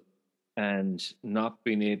vulnerable and not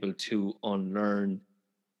being able to unlearn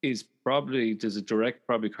is probably, there's a direct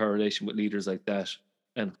probably correlation with leaders like that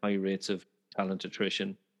and high rates of talent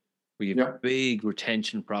attrition, where you have big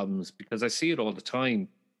retention problems, because I see it all the time.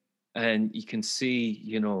 And you can see,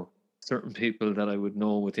 you know, certain people that I would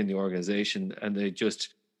know within the organization, and they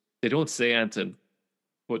don't say anything,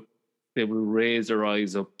 but they will raise their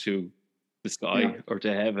eyes up to the sky or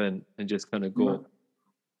to heaven and just kind of go,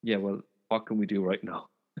 well, what can we do right now?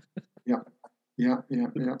 Yeah.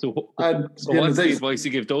 So what's the advice you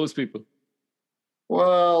give those people?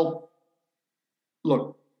 Well,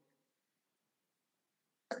 look,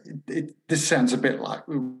 this sounds a bit like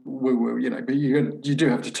woo-woo, you know, but you do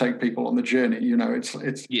have to take people on the journey. You know,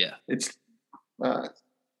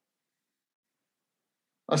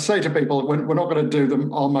 I say to people, we're not going to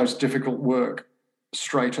do our most difficult work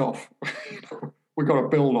straight off. We've got to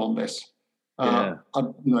build on this. I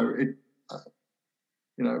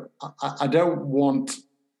don't want,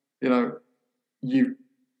 you know, you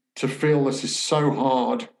to feel this is so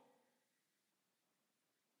hard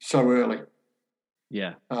so early.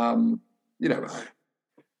 Yeah. You know, I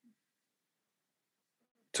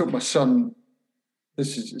took my son,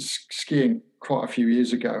 this is skiing quite a few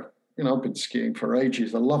years ago. You know, I've been skiing for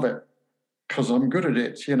ages. I love it because I'm good at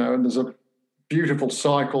it, you know, and there's a beautiful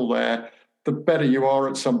cycle there. The better you are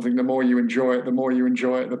at something, the more you enjoy it. The more you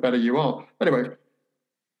enjoy it, the better you are. Anyway,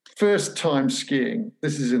 first time skiing,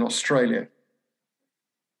 this is in Australia.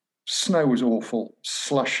 Snow was awful,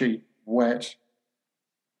 slushy, wet.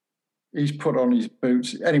 He's put on his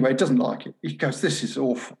boots. Anyway, he doesn't like it. He goes, this is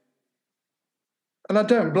awful. And I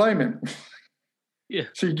don't blame him. Yeah.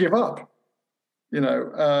 So you give up, you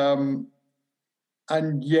know.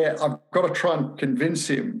 And yet I've got to try and convince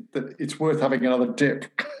him that it's worth having another dip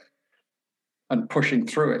and pushing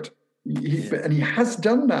through it. And he has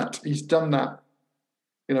done that. He's done that,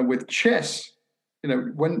 you know, with chess. You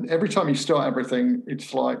know, every time you start everything,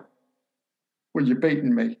 it's like, well, you're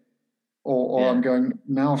beating me. or I'm going,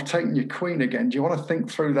 now I've taken your queen again. Do you want to think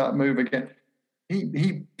through that move again?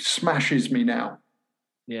 He smashes me now.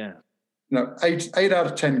 Yeah. 8 out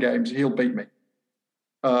of 10 games, he'll beat me.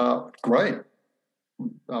 Great.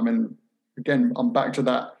 I mean, again, I'm back to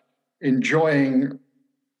that enjoying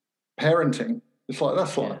parenting. It's like,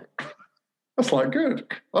 that's like good.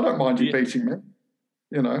 I don't mind you beating me,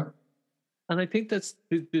 And I think there's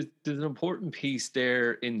an important piece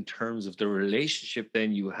there in terms of the relationship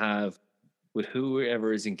then you have with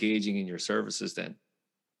whoever is engaging in your services then.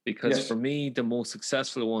 Because for me, the most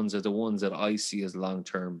successful ones are the ones that I see as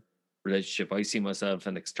long-term relationship. I see myself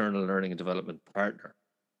an external learning and development partner.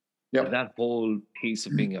 Yeah. That whole piece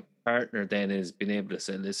of being a partner then is being able to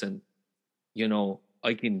say, listen,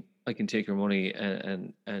 I can take your money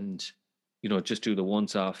and just do the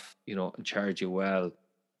once off, and charge you well.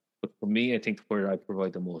 But for me, I think where I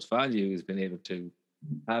provide the most value is being able to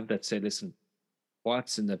have that say, listen,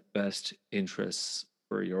 what's in the best interests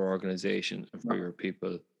for your organization and for your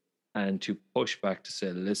people, and to push back to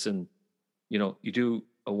say, listen, you do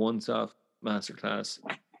a once-off masterclass.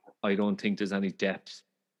 I don't think there's any depth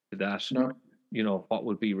to that. No. What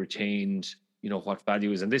will be retained, what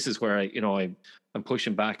value is. And this is where I'm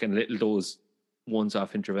pushing back on those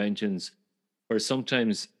once-off interventions, where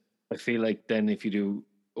sometimes I feel like then if you do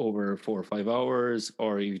over 4 or 5 hours,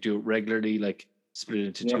 or you do it regularly, like split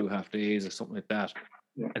it into 2 half days or something like that.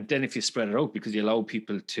 Yeah. And then if you spread it out, because you allow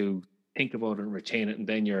people to think about it and retain it, and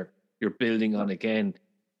then you're building on again.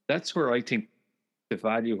 That's where I think the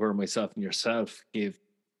value where myself and yourself give,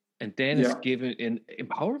 and then it's given and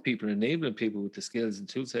empower people, enabling people with the skills and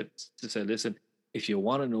tool sets to say, listen, if you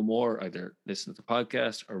want to know more, either listen to the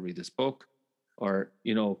podcast or read this book, or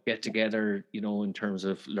get together, in terms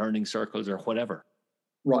of learning circles or whatever.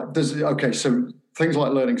 Right. So things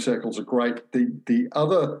like learning circles are great. The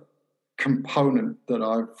other component that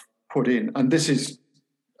I've put in, and this is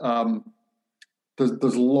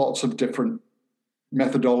there's lots of different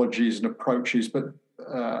methodologies and approaches, but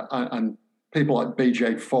and people like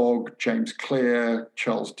BJ Fogg, James Clear,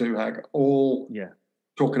 Charles Duhigg, all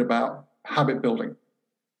talking about habit building.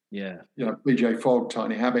 Yeah. BJ Fogg,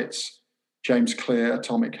 Tiny Habits, James Clear,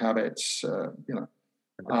 Atomic Habits.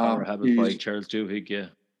 The Power Habit by Charles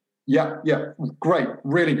Duhigg. Yeah, great,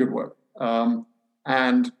 really good work.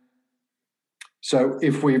 And so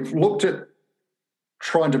if we've looked at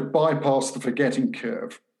trying to bypass the forgetting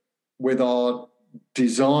curve with our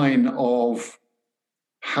design of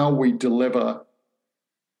how we deliver,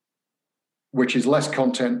 which is less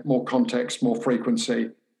content, more context, more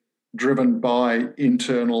frequency, driven by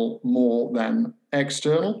internal more than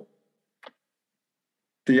external.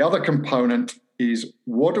 The other component is,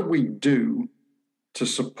 what do we do to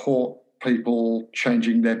support people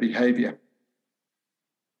changing their behavior?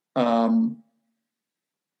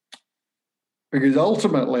 Because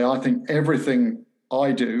ultimately, I think everything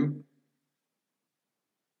I do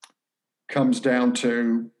comes down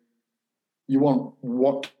to, you want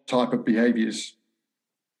what type of behaviors?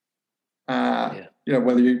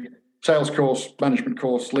 Whether you sales course, management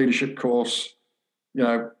course, leadership course,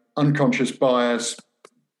 unconscious bias.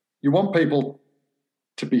 You want people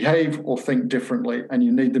to behave or think differently, and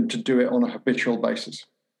you need them to do it on a habitual basis.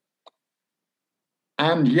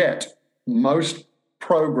 And yet, most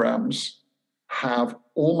programs have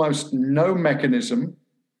almost no mechanism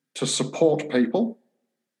to support people,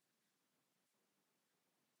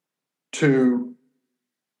 to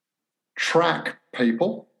track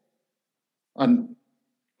people and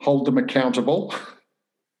hold them accountable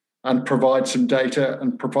and provide some data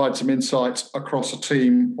and provide some insights across a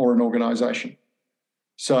team or an organization.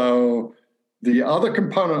 So the other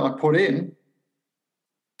component I put in,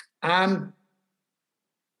 and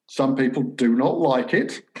some people do not like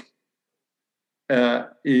it,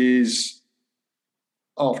 is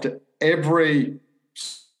after every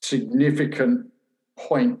significant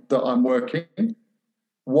point that I'm working,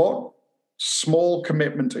 what small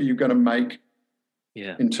commitment are you going to make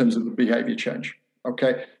in terms of the behavior change?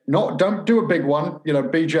 Okay, don't do a big one.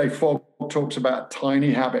 BJ Fogg talks about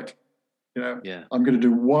tiny habit. I'm going to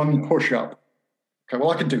do one push-up. Okay,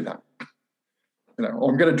 well, I can do that.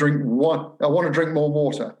 I'm going to drink one. I want to drink more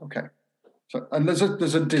water. Okay, so and there's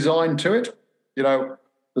a design to it.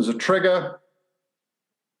 There's a trigger,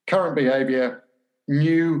 current behavior,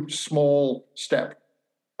 new small step.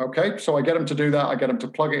 Okay, so I get them to do that. I get them to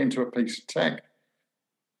plug it into a piece of tech,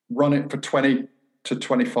 run it for 20 to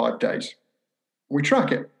 25 days. We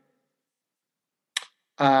track it.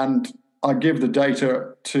 And I give the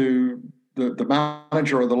data to the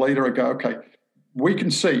manager or the leader and go, okay, we can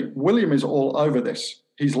see William is all over this.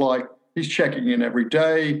 He's checking in every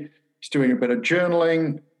day. He's doing a bit of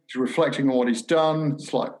journaling. He's reflecting on what he's done.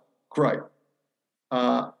 It's like, great.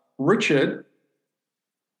 Richard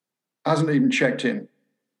hasn't even checked in.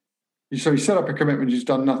 So he set up a commitment, he's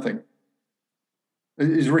done nothing.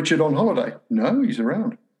 Is Richard on holiday? No, he's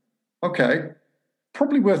around. Okay,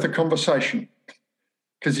 probably worth a conversation,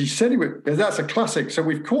 because he said he would. That's a classic. So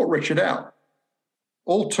we've caught Richard out.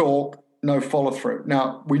 All talk, no follow through.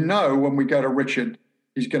 Now, we know when we go to Richard,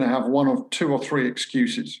 he's going to have one of 2 or 3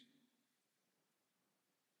 excuses.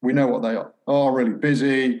 We know what they are. Oh, really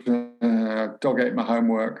busy, dog ate my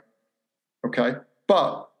homework. Okay.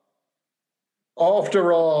 But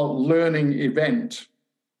after our learning event,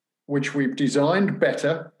 which we've designed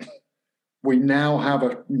better, we now have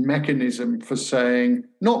a mechanism for saying,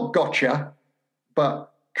 not gotcha,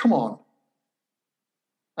 but come on.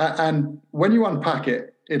 And when you unpack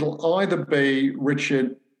it, it'll either be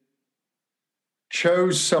Richard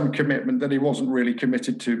chose some commitment that he wasn't really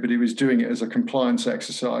committed to, but he was doing it as a compliance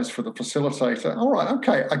exercise for the facilitator. All right,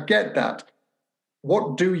 okay, I get that.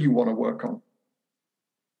 What do you want to work on?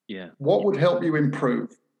 Yeah. What would help you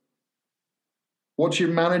improve? What's your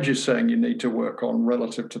manager saying you need to work on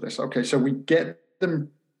relative to this? Okay, so we get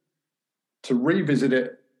them to revisit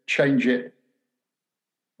it, change it.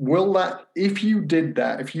 Will that, if you did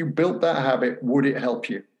that, if you built that habit, would it help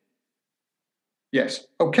you? Yes.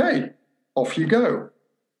 Okay, off you go.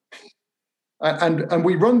 And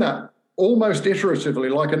we run that almost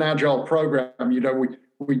iteratively, like an agile program. You know,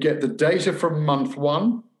 we get the data from month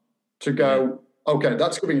 1 to go, okay,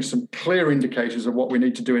 that's giving us some clear indicators of what we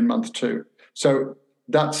need to do in month 2. So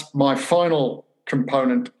that's my final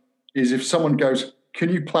component, is if someone goes, can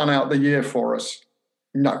you plan out the year for us?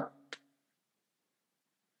 No.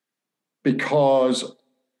 Because,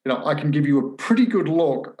 you know, I can give you a pretty good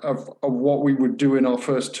look of what we would do in our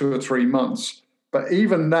first 2 or 3 months. But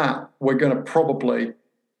even that, we're going to probably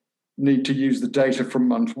need to use the data from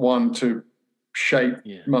month 1 to shape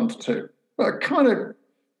month 2.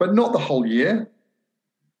 But not the whole year.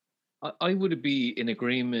 I would be in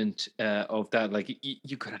agreement of that. Like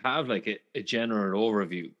you could have like a general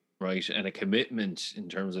overview, right, and a commitment in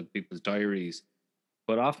terms of people's diaries.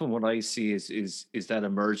 But often what I see is that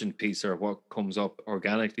emergent piece, or what comes up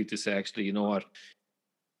organically to say, actually, you know what,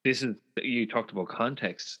 this is, you talked about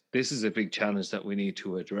context. This is a big challenge that we need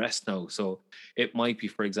to address now. So it might be,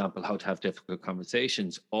 for example, how to have difficult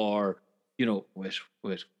conversations, or, you know, with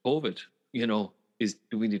COVID, you know,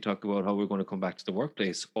 do we need to talk about how we're going to come back to the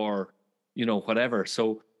workplace, or, you know, whatever.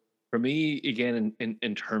 So for me, again,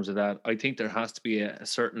 in terms of that, I think there has to be a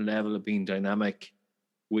certain level of being dynamic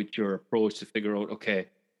with your approach to figure out, okay,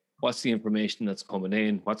 what's the information that's coming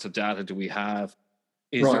in? What's the data do we have?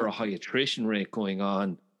 Is there a high attrition rate going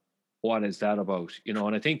on? What is that about? You know,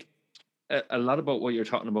 and I think a lot about what you're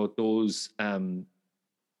talking about, those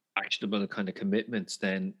actionable kind of commitments,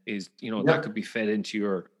 then is, you know, that could be fed into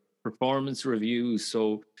your performance reviews.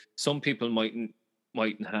 So some people mightn't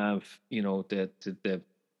have, you know,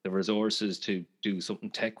 the resources to do something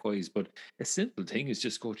tech wise, but a simple thing is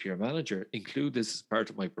just go to your manager, include this as part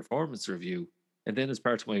of my performance review, and then as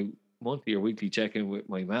part of my monthly or weekly check-in with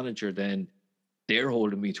my manager, then they're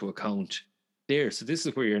holding me to account there. So this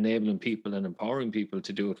is where you're enabling people and empowering people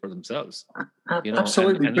to do it for themselves. You know,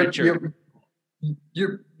 absolutely. But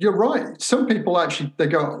you're right. Some people actually, they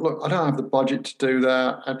go, look, I don't have the budget to do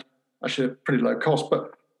that. And actually, a pretty low cost,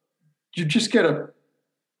 but you just get a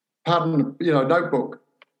pad and, you know, notebook,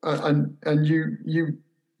 and you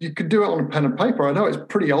could do it on a pen and paper. I know it's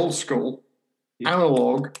pretty old school,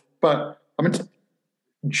 analog, but I mean,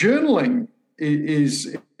 journaling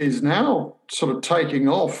is now sort of taking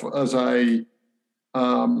off as a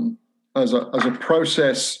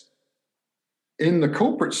process in the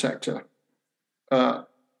corporate sector.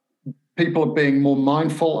 People are being more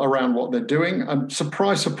mindful around what they're doing, and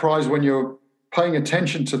surprise, when you're paying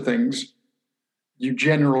attention to things, you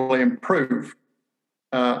generally improve.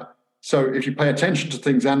 So if you pay attention to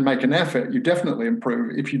things and make an effort, you definitely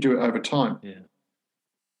improve if you do it over time.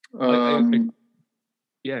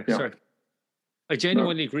 Sorry. I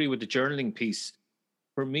genuinely agree with the journaling piece.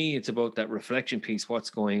 For me, it's about that reflection piece, what's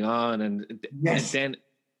going on, and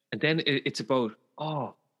then it's about,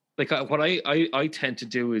 what I tend to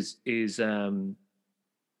do is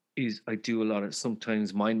I do a lot of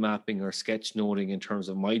sometimes mind mapping or sketch noting in terms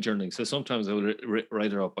of my journaling. So sometimes I will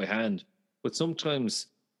write it up by hand, but sometimes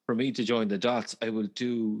for me to join the dots, I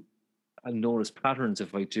notice patterns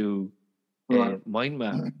if I do a mind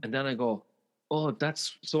map, and then I go, oh,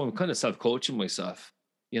 so I'm kind of self-coaching myself,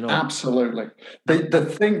 you know. Absolutely.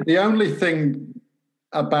 The only thing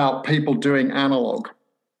about people doing analog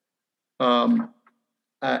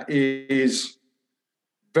is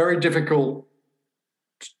very difficult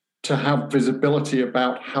to have visibility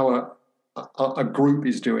about how a group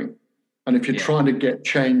is doing. And if you're trying to get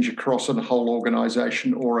change across a whole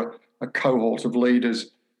organization or a cohort of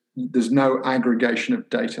leaders, there's no aggregation of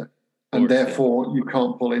data, and therefore you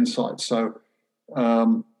can't pull insights. So,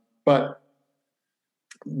 but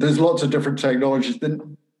there's lots of different technologies that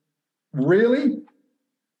really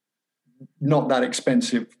not that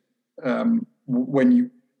expensive when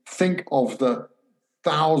you think of the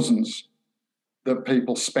thousands that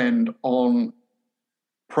people spend on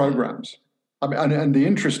programs. I mean, and the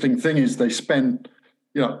interesting thing is they spend,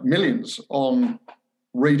 millions on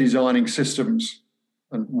redesigning systems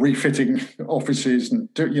and refitting offices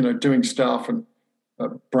and doing stuff and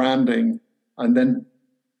branding, and then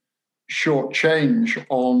shortchange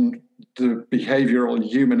on the behavioral and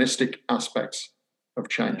humanistic aspects of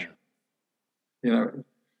change.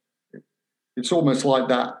 It's almost like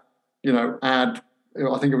that, ad.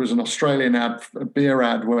 I think it was an Australian ad, a beer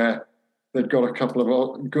ad, where they'd got a couple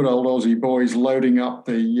of good old Aussie boys loading up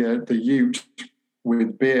the ute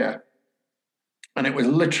with beer, and it was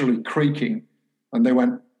literally creaking. And they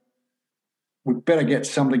went, "We'd better get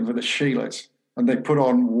something for the Sheilas." And they put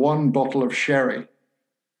on one bottle of sherry,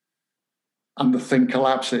 and the thing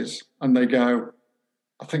collapses. And they go,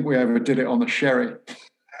 "I think we overdid it on the sherry."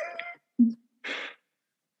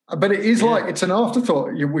 But it is like, it's an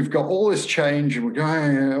afterthought. We've got all this change, and we're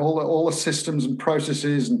going all the systems and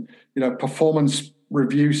processes and performance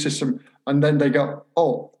review system, and then they go,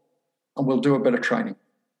 and we'll do a bit of training.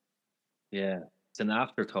 Yeah, it's an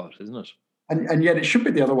afterthought, isn't it? And yet it should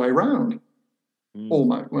be the other way around.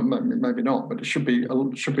 Almost, well, maybe not, but it should be a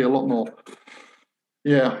lot more.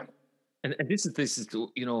 Yeah. And this is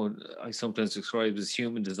I sometimes describe as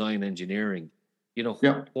human design engineering.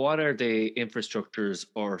 What are the infrastructures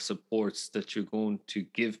or supports that you're going to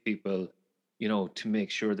give people, to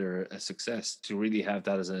make sure they're a success, to really have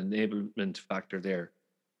that as an enablement factor there.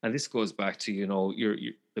 And this goes back to,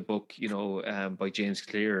 the book, by James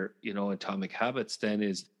Clear, Atomic Habits, then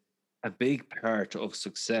is a big part of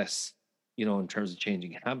success, in terms of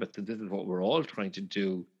changing habits. And this is what we're all trying to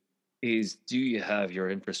do, is do you have your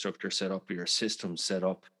infrastructure set up, your system set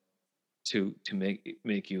up to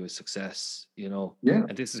make you a success,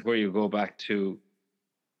 And this is where you go back to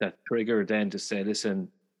that trigger then to say, listen,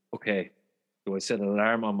 okay, do I set an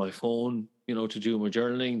alarm on my phone, to do my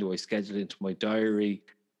journaling? Do I schedule it into my diary?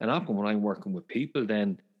 And often when I'm working with people,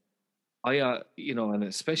 then I, and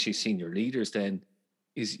especially senior leaders, then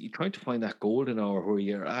is you trying to find that golden hour where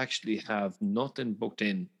you actually have nothing booked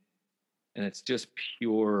in, and it's just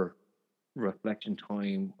pure reflection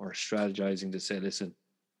time or strategizing to say, listen.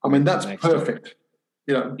 I mean, that's perfect.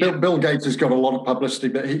 Bill Gates has got a lot of publicity,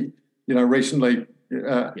 but he, recently,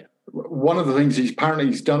 one of the things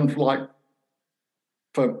he's done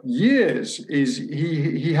for years is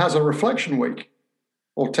he has a reflection week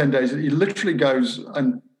or 10 days. He literally goes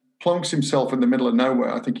and plonks himself in the middle of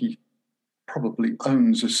nowhere. I think he probably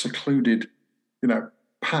owns a secluded,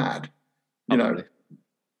 pad,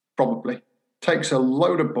 probably. Takes a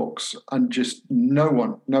load of books and just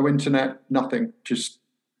no internet, nothing, just,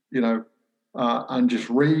 and just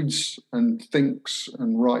reads and thinks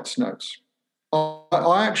and writes notes.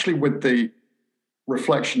 I actually, with the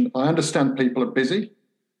reflection, I understand people are busy.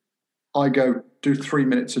 I go do 3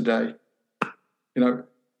 minutes a day,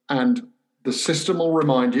 and the system will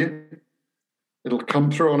remind you. It'll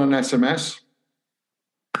come through on an SMS.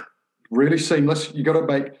 Really seamless. You got to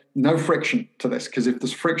make no friction to this, because if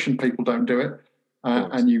there's friction, people don't do it.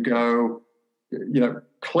 And you go,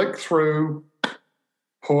 click through,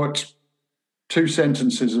 put 2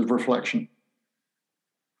 sentences of reflection,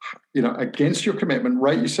 against your commitment.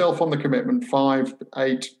 Rate yourself on the commitment, 5,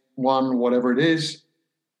 8, 1, whatever it is.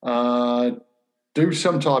 Do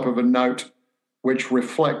some type of a note which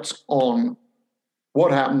reflects on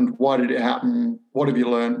what happened, why did it happen, what have you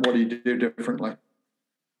learned, what do you do differently.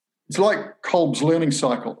 It's like Kolb's learning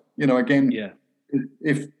cycle.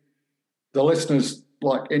 If the listeners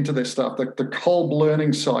into this stuff, the Kolb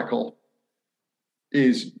learning cycle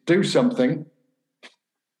is do something,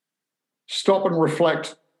 stop and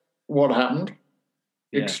reflect what happened,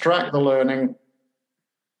 extract the learning,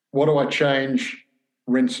 what do I change,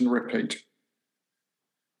 rinse and repeat.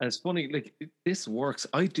 And it's funny, this works.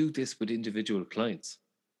 I do this with individual clients.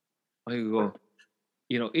 I go,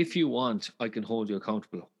 if you want, I can hold you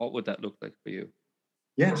accountable. What would that look like for you?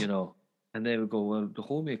 Yes. And they would go, well, the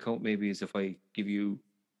hold me account maybe is if I give you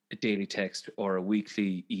a daily text or a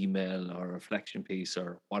weekly email or a reflection piece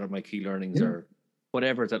or what are my key learnings or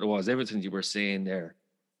whatever that was, everything you were saying there.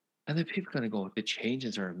 And then people kind of go, the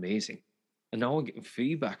changes are amazing. And now I'm getting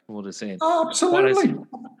feedback from what they're saying. Absolutely.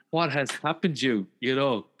 What has happened to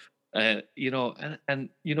you,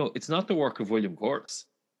 It's not the work of William Corliss.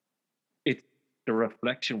 It's the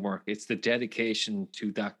reflection work. It's the dedication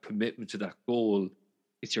to that commitment to that goal.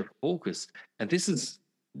 It's your focus, and this is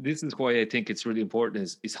why I think it's really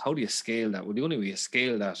important. Is how do you scale that? Well, the only way you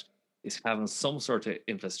scale that is having some sort of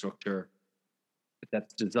infrastructure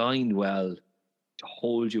that's designed well to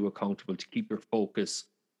hold you accountable, to keep your focus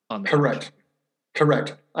on the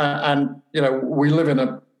Correct. And we live in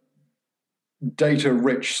a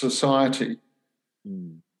data-rich society.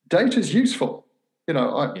 Data is useful.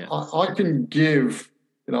 I can give.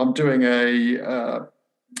 I'm doing a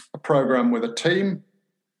program with a team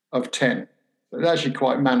of 10. It's actually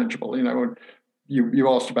quite manageable. You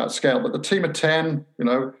asked about scale, but the team of 10.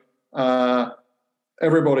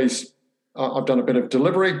 Everybody's. I've done a bit of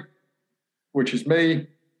delivery, which is me.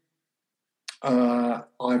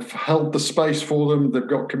 I've held the space for them. They've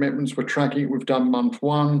got commitments. We're tracking it. We've done month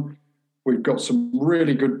 1. We've got some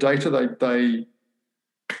really good data. They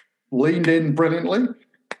leaned in brilliantly.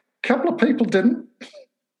 A couple of people didn't.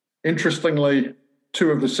 Interestingly,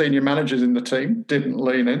 2 of the senior managers in the team didn't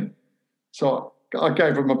lean in. So I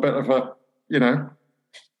gave them a bit of a,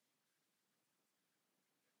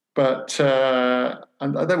 but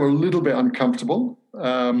and they were a little bit uncomfortable.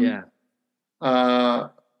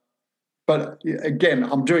 But again,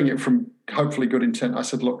 I'm doing it from hopefully good intent. I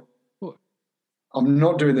said, look, I'm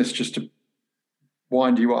not doing this just to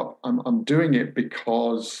wind you up. I'm doing it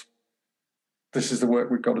because this is the work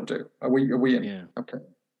we've got to do. Are we in? Yeah. Okay.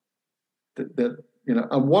 And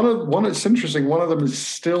one it's interesting. One of them is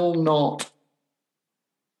still not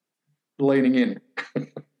leaning in.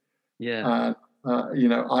 Yeah.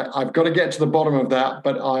 I've got to get to the bottom of that,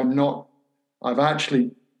 but I'm not. I've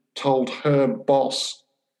actually told her boss,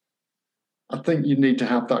 I think you need to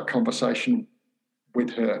have that conversation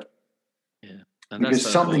with her. Yeah. Because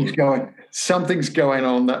something's going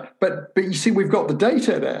on there. But you see, we've got the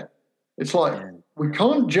data there. It's like we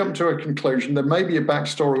can't jump to a conclusion. There may be a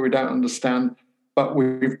backstory we don't understand, but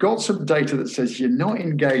we've got some data that says you're not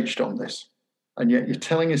engaged on this, and yet you're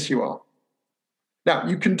telling us you are. Now,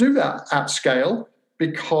 you can do that at scale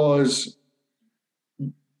because,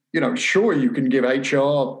 sure, you can give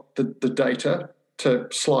HR the data to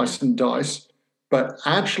slice and dice, but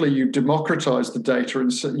actually you democratize the data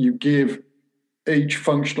and so you give each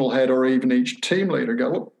functional head or even each team leader, go,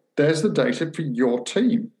 look, there's the data for your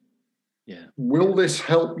team. Yeah. Will this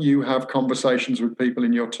help you have conversations with people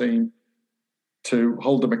in your team to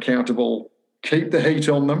hold them accountable, keep the heat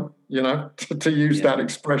on them, to use that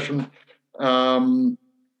expression, to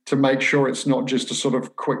make sure it's not just a sort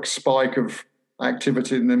of quick spike of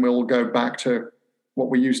activity and then we'll go back to what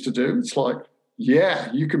we used to do. It's like,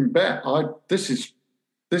 yeah, you can bet. This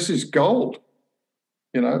is gold,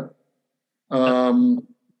 Yeah,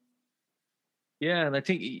 and I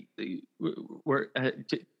think we're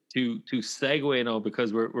to segue now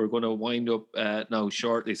because we're going to wind up now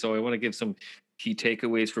shortly. So I want to give some key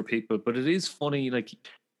takeaways for people. But it is funny, like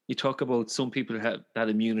you talk about some people have that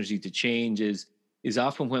immunity to change is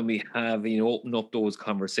often when we have open up those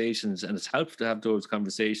conversations, and it's helpful to have those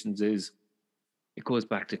conversations. Is it goes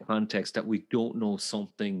back to context that we don't know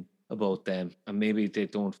something about them, and maybe they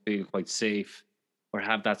don't feel quite safe or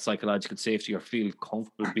have that psychological safety or feel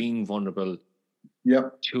comfortable being vulnerable.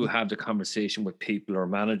 To have the conversation with people or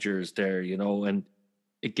managers there, and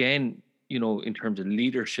again, in terms of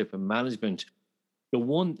leadership and management, the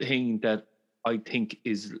one thing that I think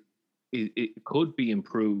it could be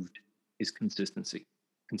improved is consistency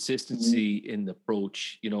in the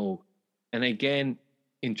approach, and again,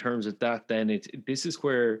 in terms of that, then this is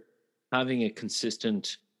where having a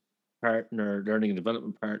consistent partner, learning and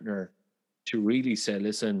development partner, to really say,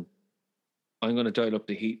 listen, I'm going to dial up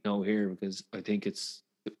the heat now here because I think it's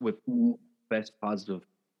with best positive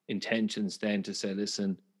intentions then to say,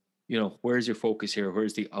 listen, where's your focus here?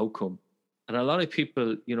 Where's the outcome? And a lot of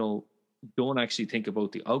people, don't actually think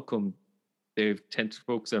about the outcome. They tend to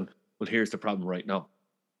focus on, well, here's the problem right now.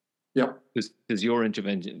 Yeah. Does your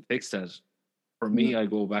intervention fix that? For me, I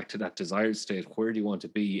go back to that desired state. Where do you want to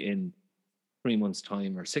be in 3 months'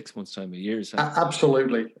 time or 6 months' time, a year's time?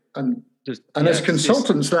 Absolutely. And as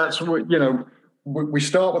consultants, that's what, we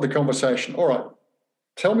start with the conversation. All right,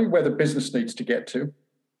 tell me where the business needs to get to.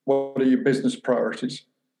 What are your business priorities?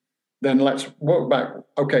 Then let's work back.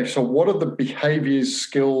 Okay, so what are the behaviors,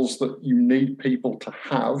 skills that you need people to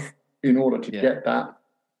have in order to get that?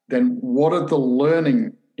 Then what are the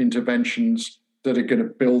learning interventions that are going to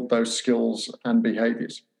build those skills and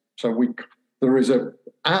behaviors? So there is an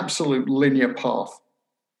absolute linear path.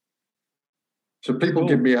 So people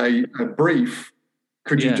give me a brief.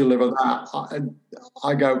 Could you deliver that?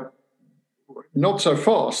 I go, not so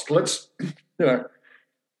fast. Let's, Yeah.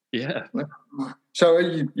 So,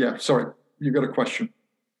 sorry, you got a question.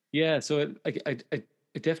 Yeah. So I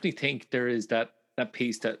definitely think there is that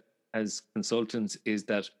piece that as consultants is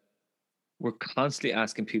that we're constantly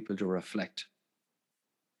asking people to reflect,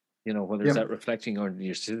 whether it's Yeah, that reflecting on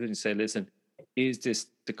your decision and say, listen, is this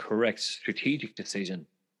the correct strategic decision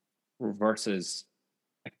versus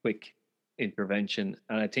a quick intervention?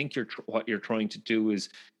 And I think what you're trying to do is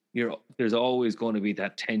there's always going to be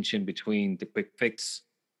that tension between the quick fix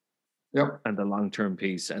yeah, and the long-term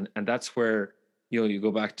piece. And that's where, you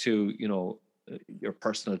go back to, your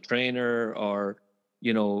personal trainer, or,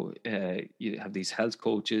 you have these health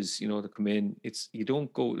coaches, that come in. You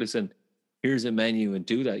don't go, listen, here's a menu and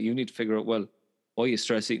do that. You need to figure out, well, why are you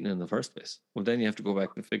stress eating in the first place? Well, then you have to go back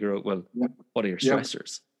and figure out, well, yeah, what are your yeah,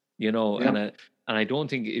 stressors? yeah. And I don't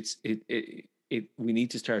think we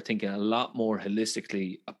need to start thinking a lot more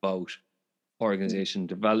holistically about organization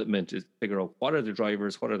development, is figure out what are the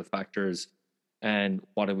drivers, what are the factors, and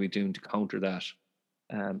what are we doing to counter that,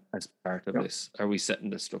 as part of Yeah. this? Are we setting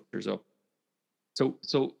the structures up?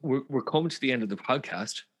 So we're coming to the end of the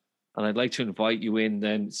podcast, and I'd like to invite you in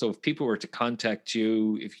then. So if people were to contact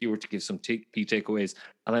you, if you were to give some key takeaways,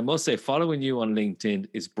 and I must say, following you on LinkedIn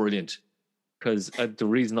is brilliant, because the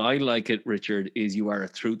reason I like it, Richard, is you are a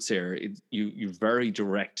truth sayer. You're very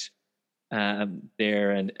direct,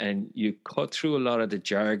 there, and you cut through a lot of the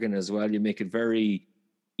jargon as well. You make it very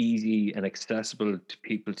easy and accessible to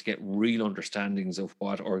people to get real understandings of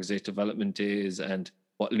what organizational development is and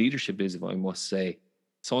what leadership is, if I must say.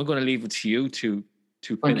 So I'm going to leave it to you to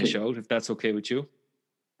Thank finish you. out, if that's okay with you.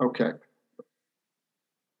 Okay.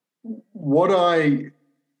 What I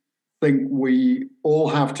think we all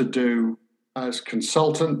have to do as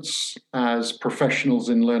consultants, as professionals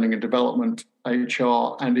in learning and development,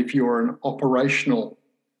 HR, and if you're an operational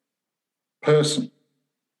person,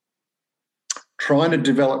 trying to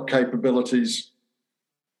develop capabilities,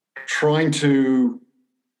 trying to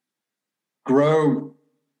grow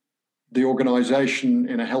the organization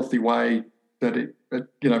in a healthy way, that it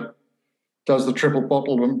does the triple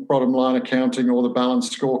bottom line accounting or the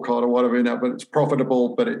balanced scorecard or whatever, but it's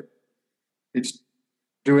profitable, but it's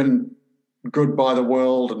doing good by the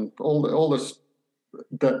world, and all this,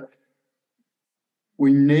 that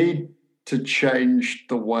we need to change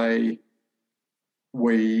the way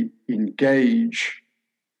we engage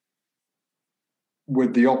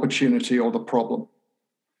with the opportunity or the problem,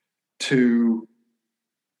 to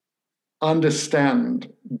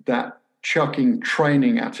understand that chucking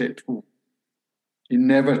training at it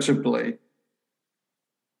inevitably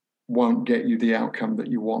won't get you the outcome that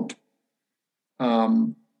you want.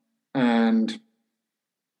 And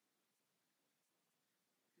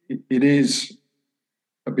it is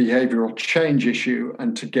a behavioral change issue.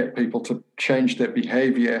 And to get people to change their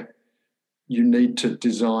behavior, you need to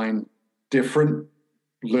design different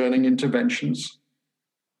learning interventions,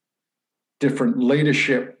 different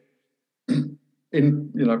leadership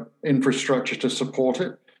infrastructure to support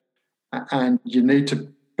it. And you need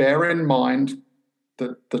to bear in mind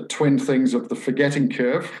that the twin things of the forgetting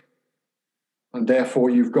curve, and therefore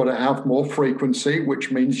you've got to have more frequency,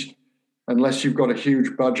 which means unless you've got a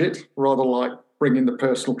huge budget, rather like bringing the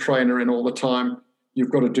personal trainer in all the time,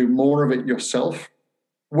 you've got to do more of it yourself,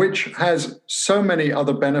 which has so many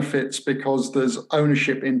other benefits, because there's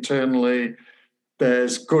ownership internally,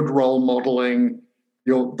 there's good role modeling,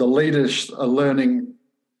 the leaders are learning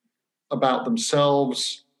about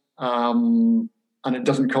themselves, and it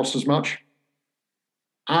doesn't cost as much.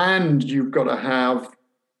 And you've got to have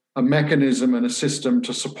a mechanism and a system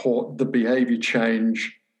to support the behavior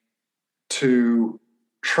change, to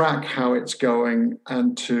track how it's going,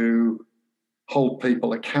 and to hold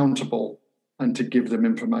people accountable, and to give them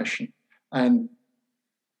information. And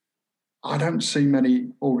I don't see many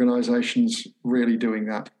organizations really doing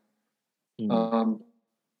that.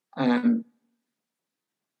 And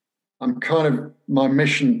I'm kind of, my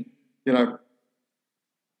mission,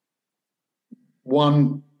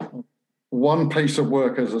 one piece of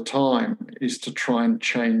work at a time, is to try and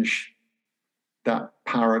change that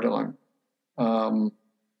paradigm. Because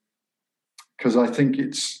I think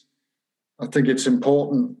it's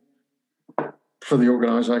important for the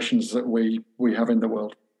organizations that we have in the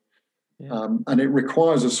world. Yeah. And it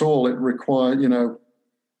requires us all. It requires,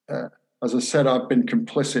 as I said, I've been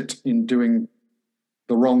complicit in doing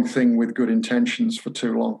the wrong thing with good intentions for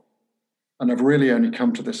too long. And I've really only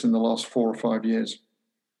come to this in the last 4 or 5 years.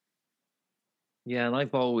 Yeah, and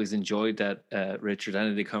I've always enjoyed that, Richard.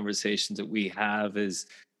 And the conversations that we have is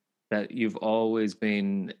that you've always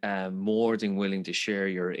been more than willing to share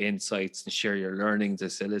your insights and share your learnings.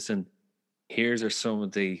 To say, listen, Here's are some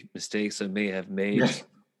of the mistakes I may have made. Yes.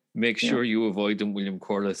 Make sure you avoid them, William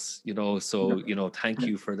Corliss. So thank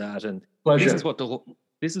you for that. And Pleasure. this is what the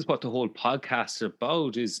whole podcast is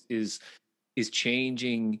about, is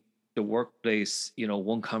changing the workplace,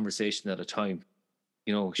 one conversation at a time,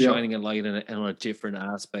 shining a light on a different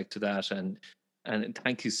aspect to that. And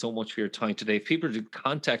thank you so much for your time today. If people to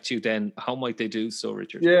contact you, then how might they do so,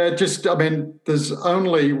 Richard? Yeah, there's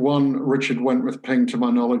only one Richard Wentworth Ping to my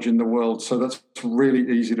knowledge in the world, so that's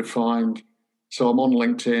really easy to find. So I'm on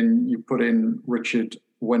LinkedIn. You put in Richard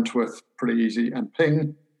Wentworth, pretty easy, and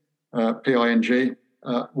Ping, P-I-N-G,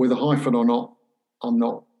 with a hyphen or not. I'm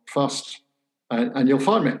not fussed, and you'll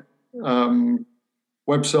find me.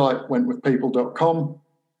 Website, wentworthpeople.com.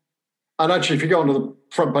 And actually, if you go onto the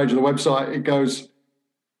front page of the website, it goes,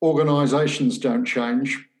 organizations don't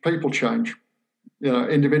change, people change.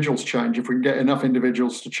 Individuals change. If we can get enough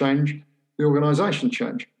individuals to change, the organization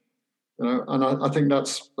change. And I think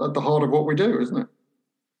that's at the heart of what we do, isn't it?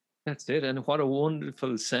 That's it. And what a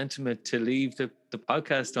wonderful sentiment to leave the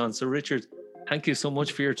podcast on. So, Richard, thank you so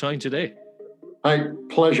much for your time today. Hey,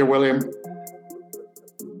 pleasure, William.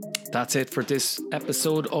 That's it for this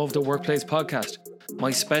episode of the Workplace Podcast.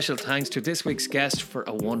 My special thanks to this week's guest for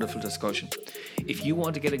a wonderful discussion. If you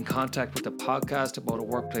want to get in contact with the podcast about a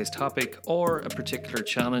workplace topic or a particular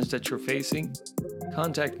challenge that you're facing,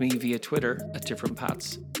 contact me via Twitter at different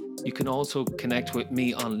paths. You can also connect with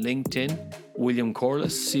me on LinkedIn, William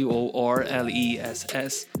Corliss,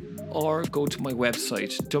 Corless, or go to my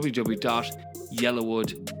website,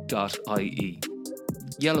 www.yellowwood.ie.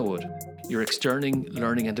 Yellowwood, your external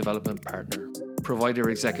learning and development partner. Provider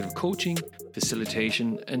executive coaching,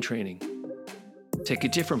 facilitation, and training. Take a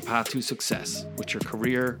different path to success with your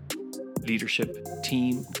career, leadership,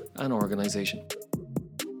 team, and organization.